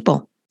 Like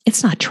people.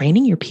 It's not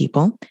training your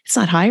people. It's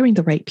not hiring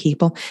the right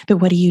people, but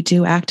what do you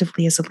do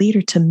actively as a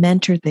leader to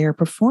mentor their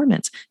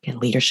performance? Again,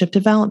 leadership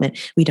development.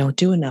 We don't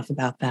do enough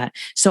about that.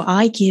 So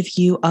I give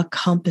you a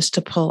compass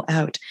to pull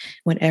out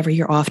whenever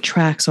you're off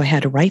track. So I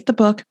had to write the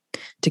book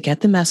to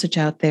get the message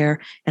out there,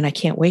 and I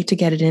can't wait to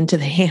get it into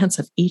the hands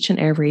of each and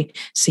every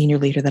senior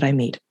leader that I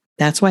meet.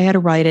 That's why I had to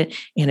write it,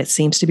 and it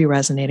seems to be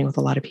resonating with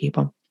a lot of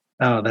people.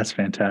 Oh, that's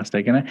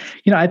fantastic. And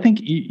I think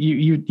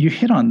you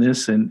hit on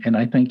this, and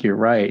I think you're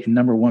right.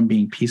 Number one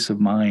being peace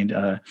of mind.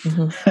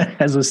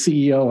 As a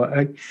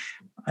CEO,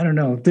 I don't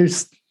know.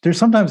 There's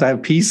sometimes I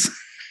have peace,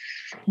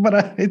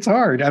 but it's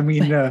hard. I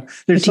mean,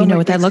 there's. Do you know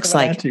what that looks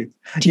like? Do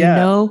you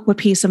know what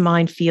peace of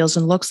mind feels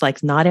and looks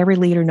like? Not every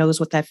leader knows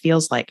what that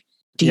feels like.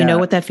 Do you know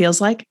what that feels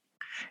like?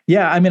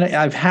 Yeah, I mean,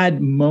 I've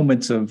had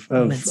moments of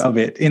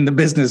it in the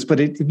business, but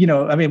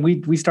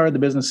we started the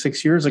business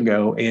 6 years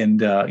ago,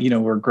 and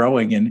we're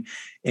growing,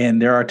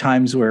 and there are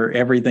times where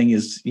everything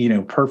is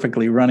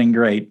perfectly running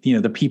great.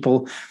 The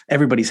people,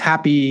 everybody's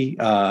happy.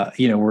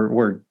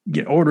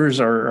 Orders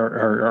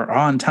are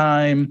on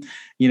time.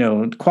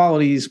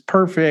 Quality's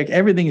perfect.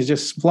 Everything is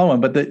just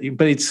flowing, but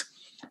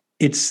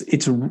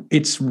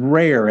it's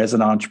rare as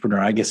an entrepreneur,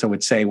 I guess I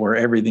would say, where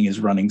everything is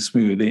running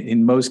smooth.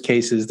 In most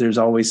cases, there's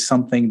always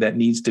something that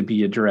needs to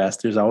be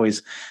addressed. There's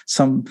always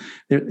one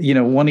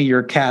of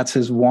your cats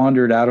has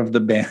wandered out of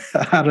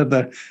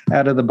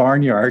the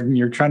barnyard, and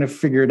you're trying to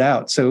figure it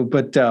out. So,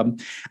 but and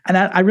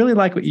I really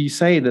like what you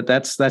say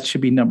that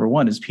should be number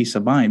one, is peace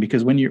of mind,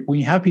 because when you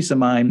have peace of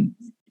mind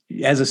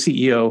as a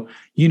CEO,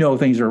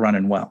 things are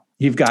running well.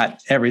 You've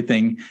got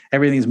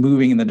everything's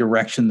moving in the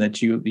direction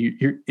that you're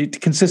it's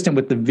consistent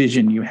with the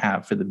vision you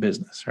have for the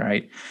business,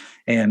 right?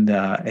 And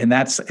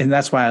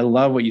that's why I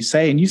love what you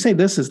say. And you say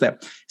this is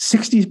that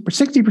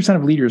 60%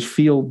 of leaders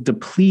feel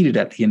depleted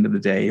at the end of the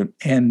day.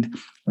 And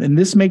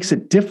this makes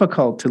it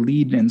difficult to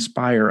lead and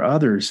inspire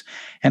others.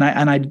 And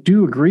I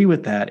do agree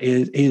with that.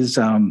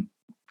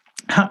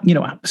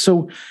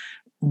 So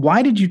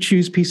why did you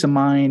choose peace of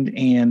mind,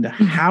 and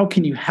how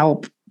can you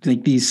help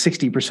these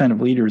 60% of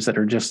leaders that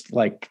are just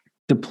like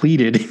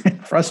depleted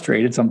and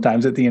frustrated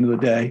sometimes at the end of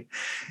the day.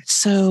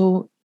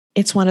 So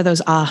it's one of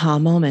those aha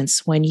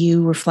moments when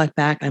you reflect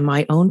back on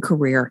my own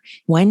career.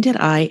 When did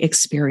I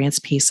experience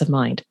peace of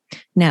mind?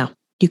 Now,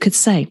 you could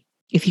say,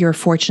 if you're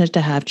fortunate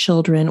to have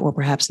children or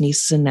perhaps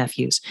nieces and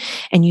nephews,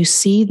 and you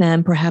see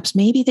them, perhaps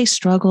maybe they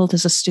struggled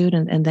as a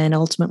student and then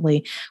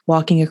ultimately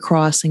walking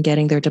across and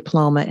getting their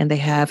diploma, and they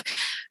have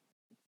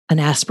an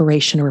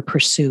aspiration or a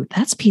pursuit.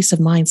 That's peace of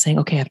mind, saying,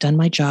 okay, I've done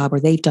my job, or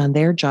they've done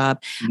their job.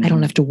 I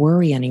don't have to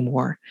worry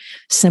anymore.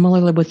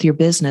 Similarly with your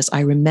business, I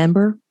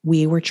remember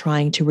we were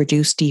trying to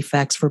reduce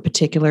defects for a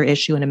particular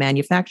issue in a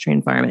manufacturing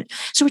environment.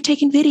 So we're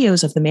taking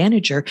videos of the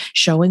manager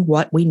showing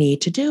what we need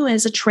to do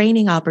as a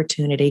training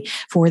opportunity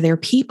for their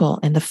people.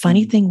 And the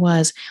funny thing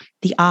was,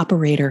 the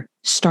operator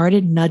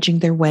started nudging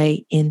their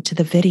way into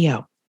the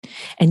video.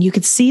 And you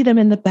could see them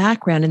in the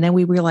background. And then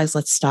we realized,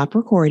 let's stop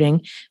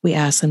recording. We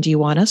asked them, do you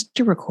want us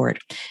to record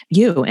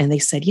you? And they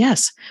said,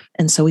 yes.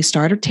 And so we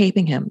started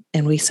taping him,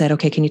 and we said,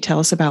 okay, can you tell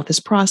us about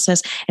this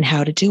process and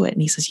how to do it?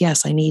 And he says,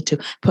 yes, I need to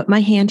put my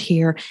hand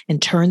here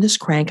and turn this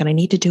crank, and I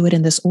need to do it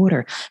in this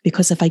order,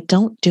 because if I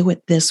don't do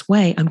it this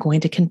way, I'm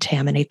going to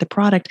contaminate the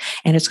product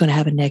and it's going to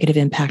have a negative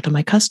impact on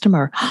my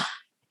customer.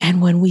 And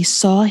when we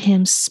saw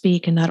him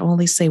speak and not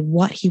only say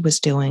what he was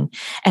doing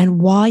and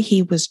why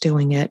he was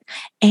doing it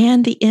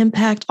and the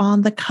impact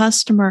on the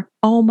customer,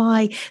 oh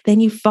my, then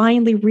you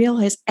finally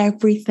realize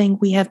everything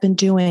we have been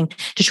doing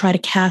to try to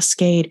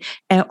cascade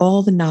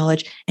all the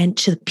knowledge and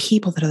to the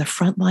people that are the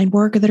frontline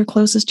worker that are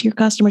closest to your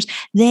customers.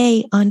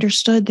 They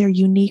understood their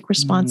unique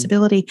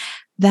responsibility.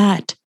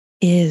 That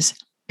is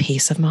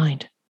peace of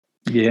mind.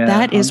 Yeah,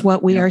 that is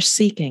what we are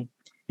seeking.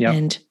 Yep.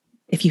 And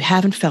if you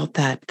haven't felt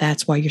that,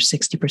 that's why you're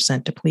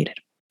 60% depleted.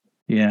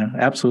 Yeah,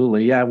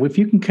 absolutely. Yeah. If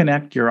you can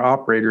connect your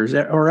operators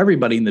or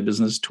everybody in the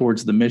business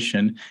towards the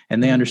mission,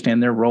 and they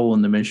understand their role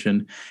in the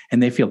mission,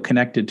 and they feel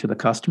connected to the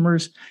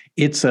customers,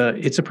 it's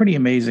a pretty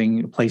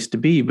amazing place to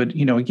be. But,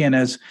 again,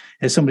 as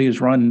somebody who's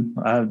run,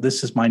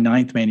 this is my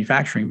 9th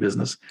manufacturing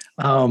business.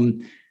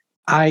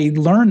 I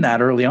learned that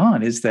early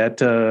on, is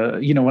that,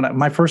 when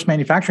my first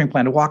manufacturing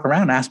plant, to walk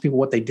around and ask people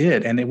what they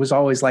did. And it was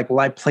always like, well,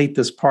 I plate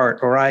this part,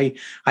 or I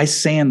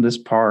sand this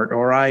part,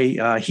 or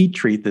I heat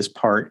treat this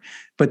part.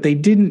 But they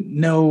didn't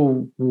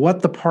know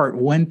what the part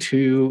went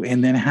to,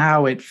 and then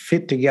how it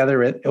fit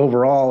together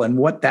overall, and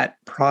what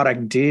that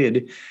product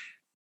did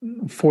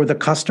for the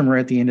customer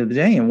at the end of the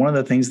day. And one of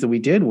the things that we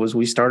did was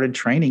we started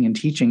training and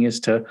teaching as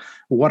to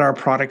what our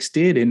products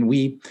did. And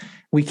we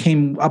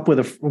came up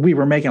with we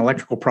were making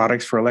electrical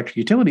products for electric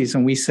utilities.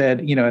 And we said,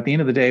 at the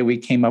end of the day, we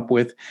came up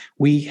with,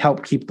 we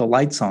help keep the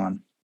lights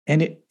on.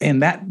 And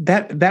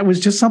that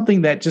was just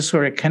something that just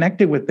sort of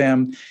connected with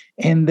them.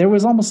 And there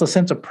was almost a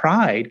sense of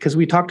pride, because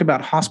we talked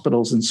about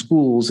hospitals and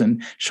schools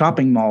and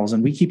shopping malls,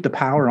 and we keep the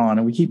power on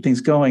and we keep things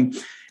going.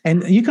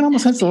 And you can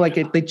almost sense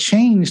that they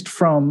changed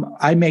from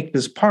I make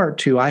this part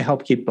to I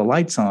help keep the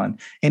lights on,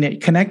 and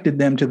it connected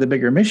them to the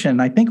bigger mission.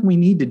 I think we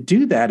need to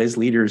do that as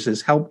leaders,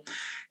 is help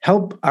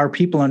our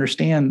people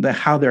understand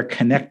how they're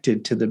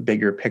connected to the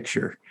bigger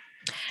picture.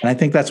 And I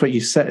think that's what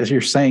you said, as you're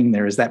saying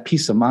there, is that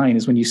peace of mind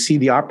is when you see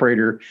the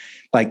operator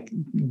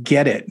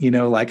get it,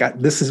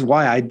 this is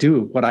why I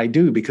do what I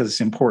do, because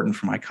it's important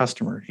for my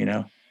customer,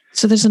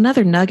 So there's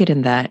another nugget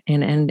in that.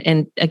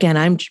 And again,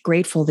 I'm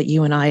grateful that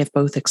you and I have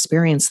both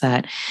experienced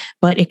that.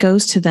 But it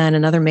goes to then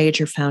another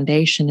major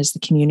foundation is the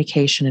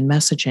communication and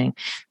messaging.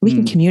 We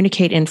can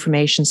communicate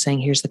information saying,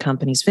 here's the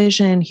company's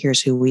vision,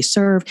 here's who we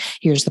serve,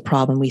 here's the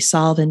problem we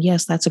solve. And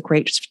yes, that's a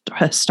great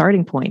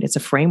starting point. It's a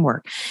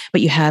framework,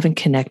 but you haven't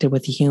connected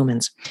with the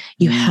humans.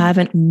 You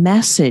haven't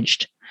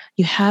messaged.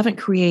 You haven't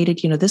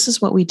created, this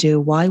is what we do,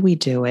 why we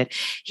do it.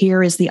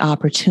 Here is the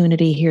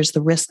opportunity. Here's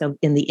the risk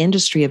in the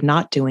industry of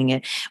not doing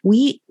it.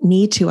 We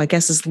need to, I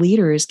guess, as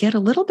leaders, get a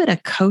little bit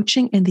of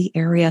coaching in the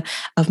area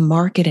of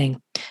marketing,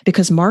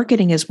 because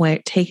marketing is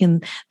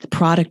taking the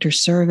product or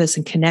service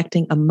and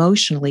connecting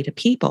emotionally to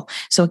people.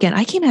 So again,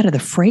 I came out of the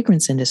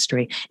fragrance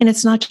industry, and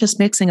it's not just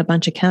mixing a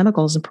bunch of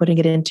chemicals and putting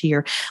it into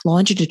your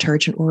laundry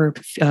detergent or,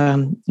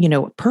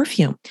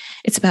 perfume.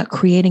 It's about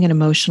creating an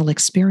emotional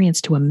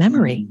experience to a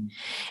memory.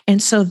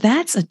 And so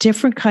that's a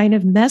different kind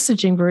of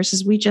messaging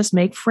versus we just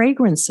make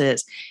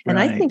fragrances. And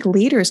I think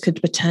leaders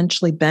could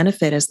potentially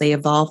benefit as they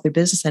evolve their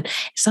business. And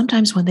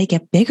sometimes when they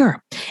get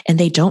bigger and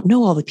they don't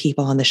know all the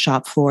people on the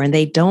shop floor, and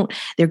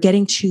they're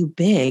getting too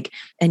big.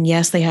 And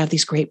yes, they have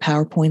these great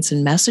PowerPoints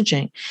and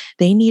messaging.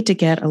 They need to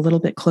get a little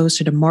bit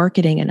closer to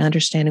marketing and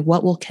understanding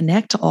what will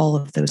connect to all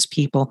of those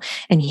people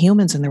and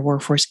humans in their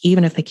workforce,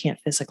 even if they can't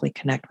physically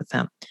connect with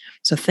them.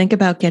 So think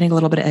about getting a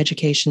little bit of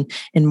education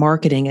in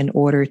marketing in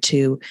order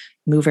to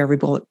move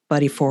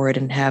everybody forward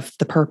and have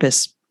the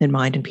purpose in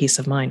mind and peace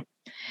of mind.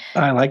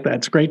 I like that.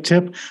 It's a great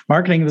tip.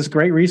 Marketing is a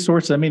great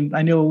resource. I mean,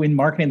 I know in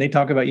marketing, they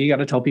talk about you got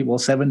to tell people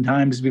 7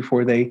 times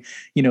before they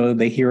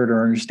hear it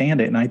or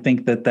understand it. And I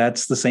think that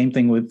that's the same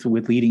thing with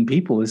leading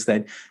people, is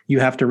that you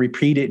have to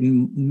repeat it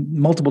in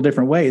multiple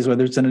different ways,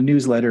 whether it's in a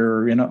newsletter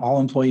or in an all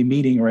employee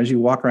meeting, or as you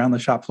walk around the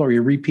shop floor,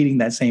 you're repeating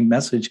that same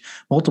message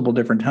multiple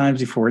different times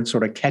before it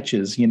sort of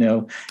catches,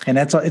 and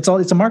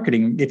it's a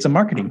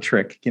marketing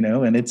trick,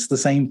 and it's the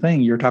same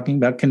thing. You're talking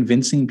about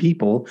convincing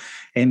people,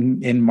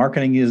 and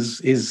marketing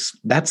is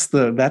that's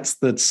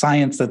the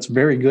science that's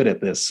very good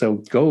at this.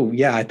 So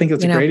I think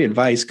that's great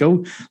advice.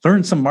 Go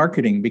learn some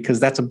marketing, because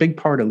that's a big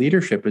part of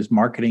leadership, is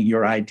marketing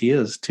your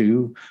ideas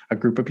to a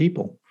group of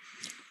people.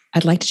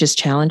 I'd like to just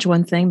challenge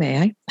one thing, may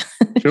I?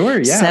 Sure,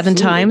 yeah. 7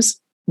 absolutely.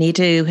 times, need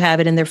to have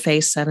it in their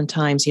face 7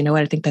 times. You know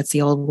what? I think that's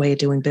the old way of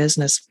doing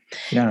business.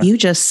 Yeah. You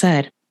just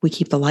said, we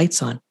keep the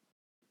lights on.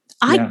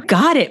 I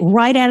got it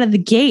right out of the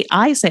gate.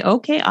 I say,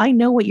 okay, I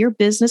know what your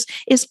business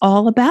is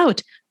all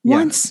about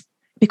once,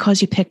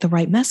 because you picked the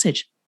right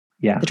message.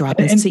 Yeah. The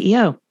drop-in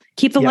CEO.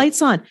 Keep the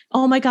lights on.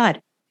 Oh my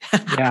God.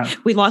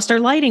 We lost our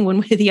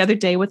lighting the other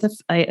day with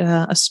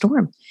a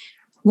storm.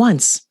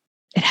 Once.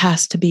 It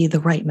has to be the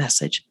right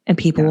message, and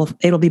people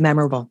it'll be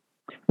memorable.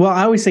 Well,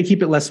 I always say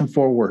keep it less than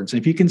 4 words.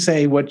 If you can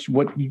say what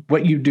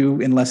you do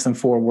in less than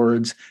 4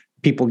 words,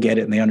 people get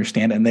it and they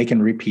understand it and they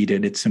can repeat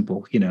it. It's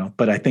simple,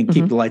 but I think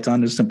keep the lights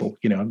on is simple,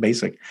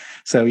 basic.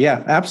 So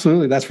yeah,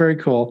 absolutely. That's very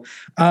cool.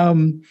 I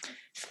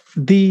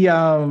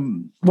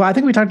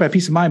think we talked about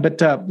peace of mind,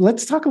 but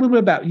let's talk a little bit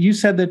about, you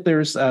said that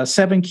there's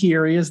 7 key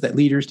areas that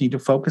leaders need to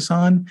focus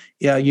on.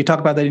 Yeah, you talk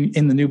about that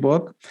in the new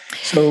book.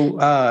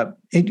 So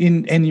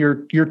in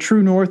your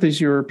true north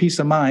is your peace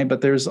of mind,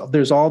 but there's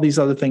all these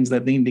other things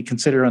that they need to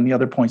consider on the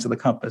other points of the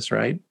compass,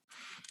 right?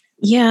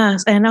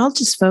 Yes, and I'll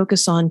just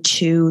focus on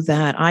 2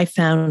 that I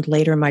found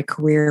later in my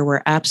career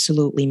were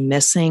absolutely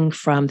missing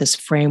from this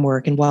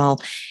framework. And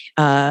while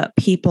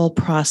people,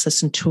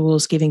 process, and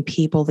tools, giving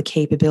people the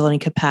capability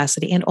and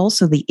capacity, and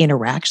also the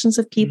interactions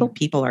of people.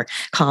 People are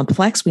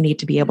complex. We need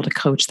to be able to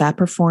coach that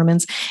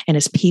performance. And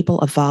as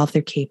people evolve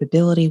their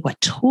capability,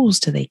 what tools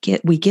do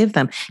we give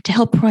them to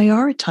help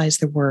prioritize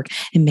their work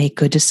and make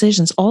good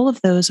decisions? All of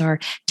those are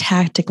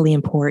tactically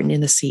important in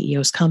the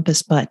CEO's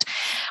compass, but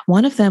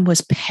one of them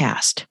was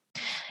past.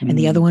 And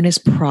the other one is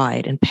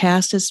pride. And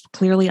past is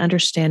clearly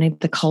understanding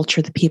the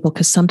culture, the people,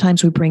 because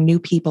sometimes we bring new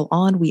people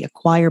on, we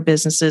acquire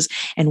businesses,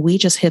 and we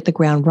just hit the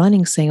ground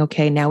running saying,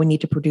 okay, now we need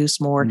to produce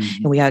more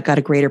and we got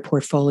a greater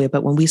portfolio.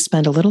 But when we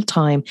spend a little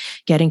time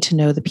getting to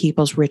know the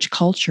people's rich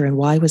culture and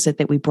why was it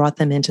that we brought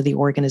them into the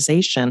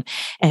organization,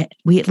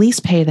 we at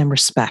least pay them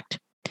respect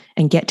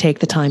and take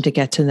the time to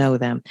get to know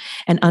them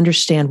and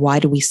understand why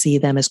do we see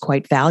them as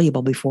quite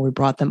valuable before we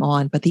brought them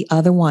on. But the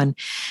other one,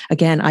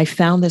 again, I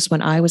found this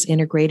when I was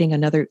integrating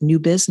another new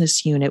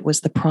business unit,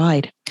 was the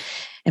pride.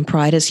 And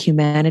pride is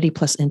humanity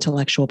plus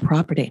intellectual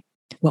property.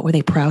 What were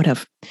they proud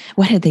of?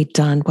 What had they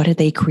done? What had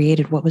they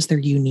created? What was their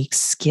unique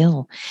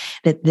skill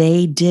that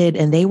they did?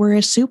 And they were a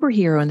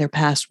superhero in their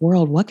past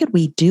world. What could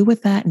we do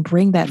with that and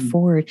bring that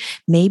forward?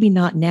 Maybe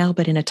not now,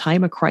 but in a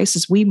time of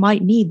crisis, we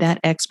might need that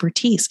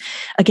expertise.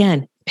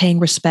 Again, paying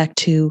respect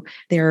to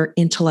their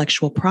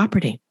intellectual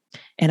property.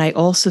 And I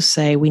also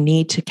say we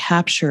need to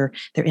capture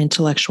their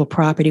intellectual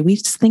property. We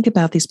think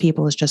about these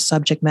people as just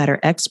subject matter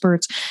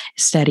experts,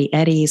 steady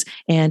eddies,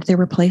 and they're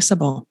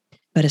replaceable.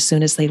 But as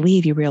soon as they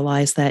leave, you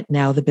realize that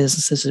now the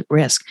business is at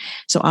risk.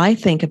 So I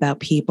think about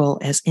people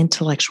as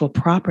intellectual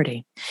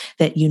property,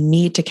 that you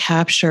need to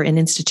capture and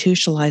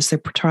institutionalize their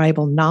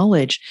tribal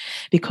knowledge,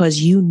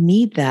 because you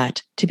need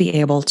that to be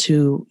able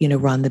to,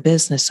 run the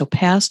business. So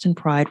past and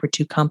pride were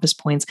 2 compass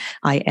points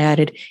I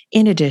added,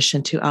 in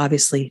addition to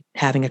obviously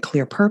having a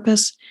clear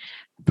purpose,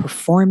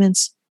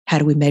 performance. How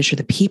do we measure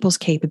the people's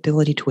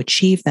capability to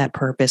achieve that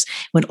purpose?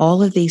 When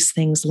all of these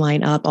things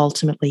line up,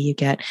 ultimately you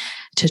get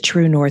to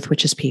true north,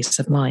 which is peace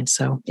of mind.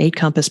 So 8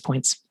 compass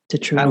points to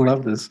true north. I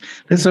love this.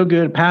 This is so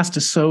good. Past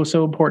is so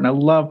important. I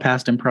love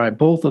past and pride,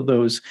 both of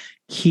those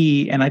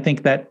key. And I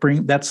think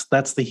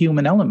that's the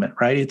human element,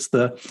 right? It's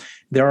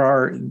there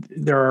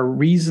are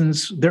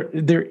reasons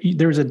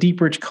there's a deep,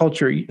 rich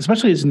culture,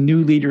 especially as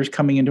new leaders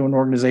coming into an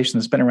organization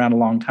that's been around a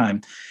long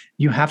time.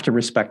 You have to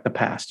respect the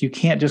past. You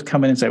can't just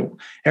come in and say,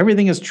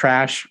 everything is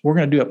trash. We're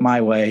going to do it my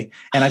way.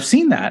 And I've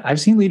seen that. I've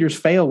seen leaders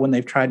fail when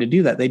they've tried to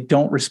do that. They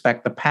don't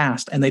respect the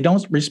past, and they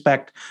don't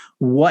respect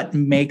what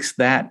makes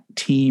that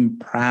team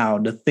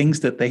proud, the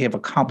things that they have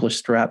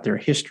accomplished throughout their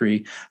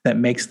history that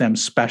makes them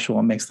special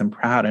and makes them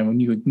proud. And when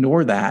you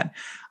ignore that,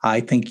 I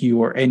think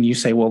you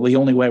say, well, the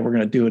only way we're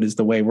going to do it is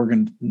the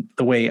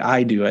way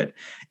I do it.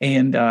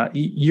 And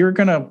you're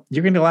going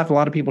to have a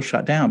lot of people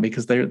shut down,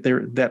 because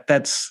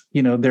that's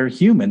they're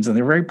humans and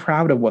they're very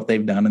proud of what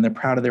they've done and they're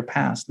proud of their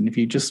past. And if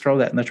you just throw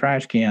that in the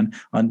trash can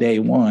on day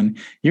one,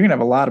 you're going to have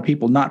a lot of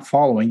people not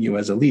following you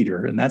as a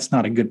leader. And that's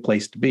not a good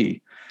place to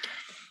be.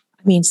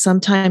 I mean,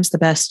 sometimes the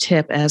best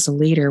tip as a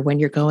leader when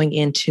you're going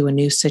into a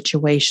new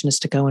situation is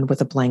to go in with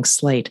a blank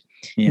slate.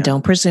 Yeah.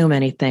 Don't presume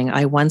anything.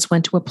 I once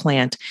went to a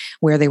plant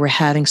where they were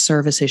having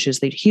service issues.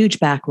 They had huge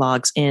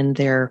backlogs in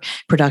their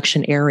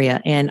production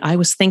area. And I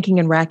was thinking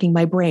and racking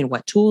my brain,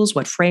 what tools,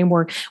 what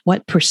framework,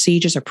 what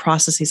procedures or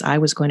processes I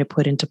was going to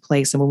put into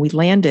place. And when we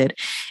landed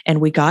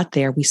and we got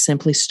there, we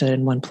simply stood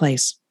in one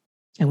place.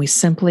 And we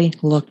simply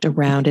looked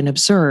around and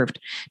observed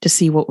to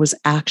see what was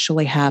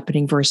actually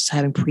happening versus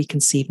having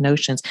preconceived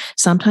notions.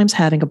 Sometimes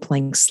having a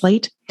blank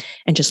slate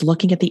and just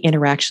looking at the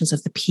interactions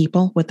of the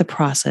people with the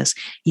process,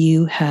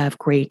 you have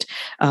great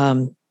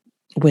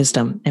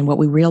wisdom. And what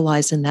we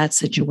realized in that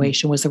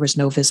situation was there was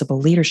no visible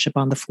leadership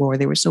on the floor.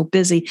 They were so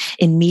busy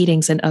in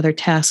meetings and other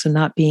tasks and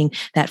not being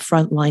that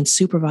frontline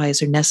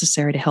supervisor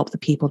necessary to help the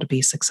people to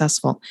be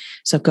successful.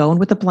 So go in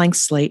with a blank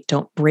slate.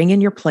 Don't bring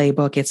in your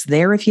playbook. It's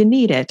there if you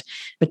need it,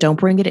 but don't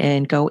bring it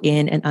in. Go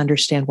in and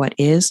understand what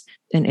is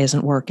and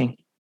isn't working.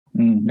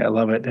 I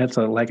love it. That's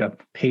like a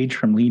page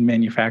from Lean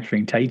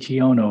Manufacturing. Taiichi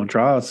Ohno,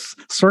 draw a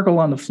circle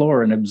on the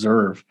floor and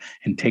observe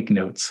and take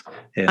notes.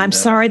 And, I'm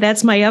sorry,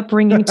 that's my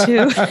upbringing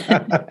too.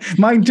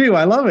 Mine too.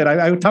 I love it.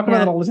 I talk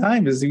about it all the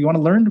time. Is if you want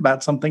to learn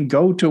about something,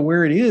 go to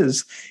where it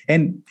is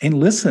and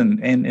listen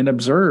and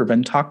observe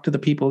and talk to the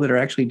people that are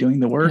actually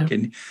doing the work,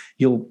 and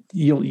you'll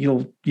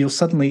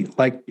suddenly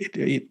like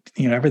it,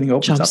 everything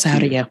opens jumps up out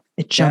to of you.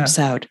 It jumps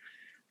out.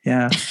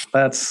 Yeah,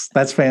 that's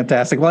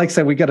fantastic. Well, like I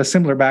said, we got a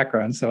similar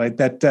background, so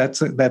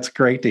that's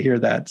great to hear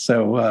that.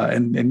 So,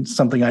 and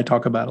something I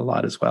talk about a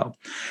lot as well.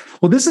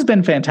 Well, this has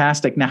been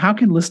fantastic. Now, how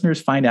can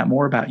listeners find out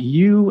more about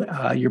you,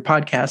 your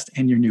podcast,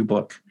 and your new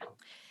book?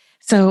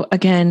 So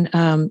again,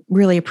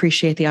 really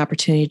appreciate the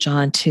opportunity,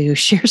 John, to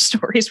share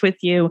stories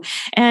with you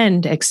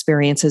and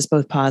experiences,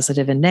 both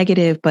positive and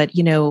negative. But,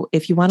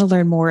 if you want to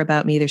learn more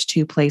about me, there's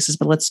two places,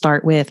 but let's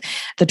start with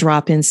the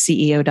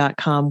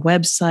dropinceo.com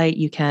website.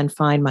 You can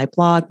find my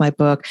blog, my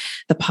book,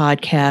 the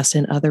podcast,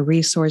 and other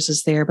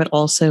resources there. But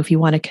also, if you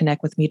want to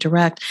connect with me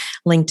direct,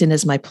 LinkedIn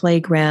is my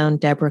playground,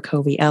 Deborah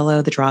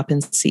Coviello, the Drop-In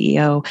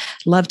CEO.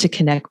 Love to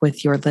connect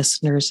with your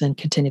listeners and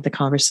continue the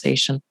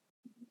conversation.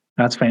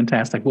 That's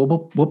fantastic. We'll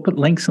put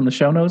links in the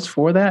show notes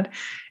for that.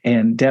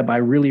 And Deb, I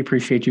really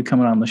appreciate you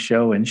coming on the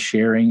show and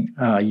sharing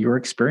your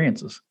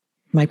experiences.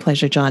 My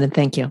pleasure, John, and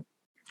thank you.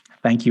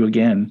 Thank you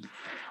again.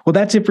 Well,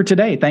 that's it for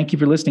today. Thank you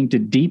for listening to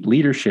Deep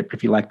Leadership.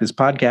 If you like this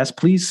podcast,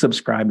 please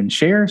subscribe and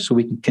share so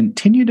we can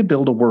continue to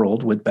build a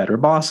world with better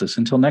bosses.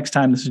 Until next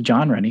time, this is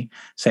John Rennie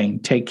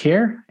saying take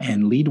care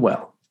and lead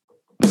well.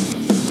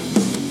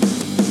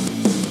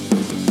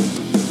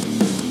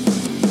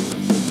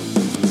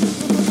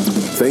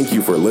 Thank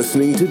you for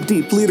listening to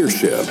Deep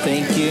Leadership.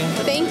 Thank you.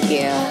 Thank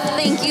you.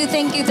 Thank you,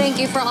 thank you, thank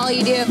you for all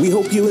you do. We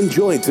hope you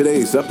enjoyed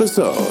today's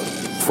episode.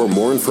 For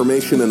more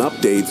information and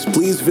updates,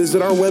 please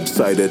visit our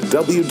website at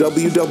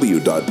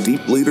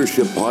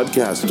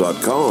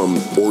www.deepleadershippodcast.com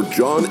or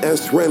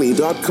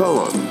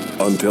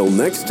johnsrennie.com. Until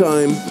next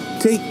time,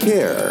 take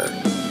care.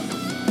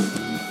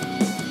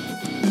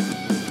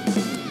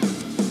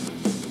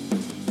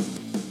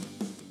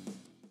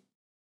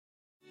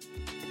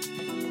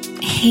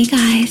 Hey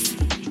guys,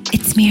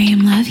 it's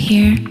Miriam Love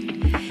here,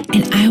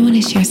 and I want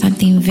to share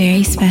something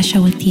very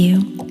special with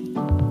you.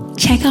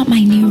 Check out my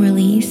new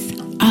release,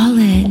 All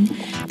In,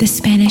 the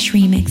Spanish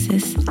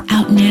remixes,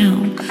 out now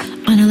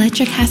on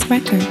Electric House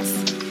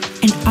Records.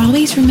 And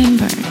always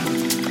remember,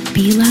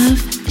 be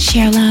love,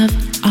 share love,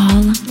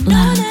 all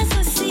love.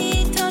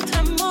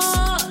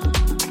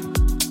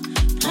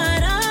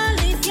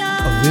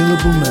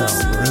 Available now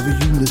wherever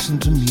you listen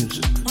to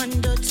music.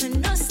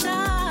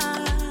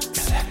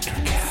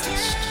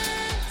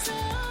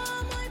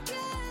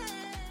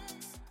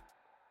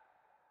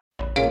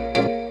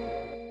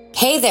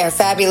 Hey there,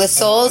 fabulous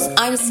souls.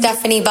 I'm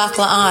Stephanie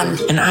Baclaan.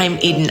 And I'm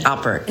Eden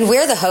Alpert. And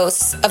we're the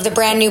hosts of the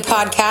brand new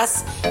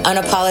podcast,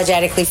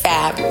 Unapologetically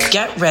Fab.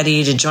 Get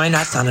ready to join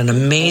us on an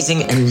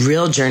amazing and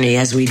real journey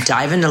as we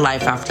dive into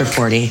life after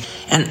 40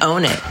 and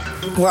own it.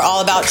 We're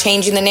all about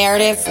changing the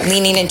narrative,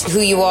 leaning into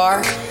who you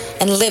are,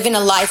 and living a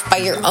life by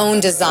your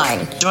own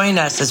design. Join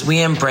us as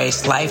we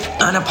embrace life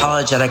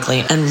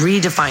unapologetically and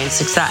redefine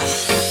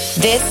success.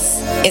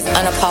 This is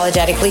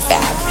Unapologetically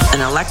Fab,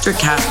 an Electric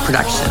Cast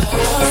production.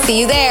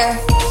 See you there.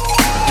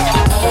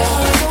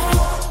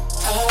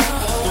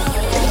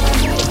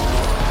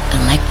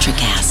 Electric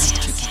Cast.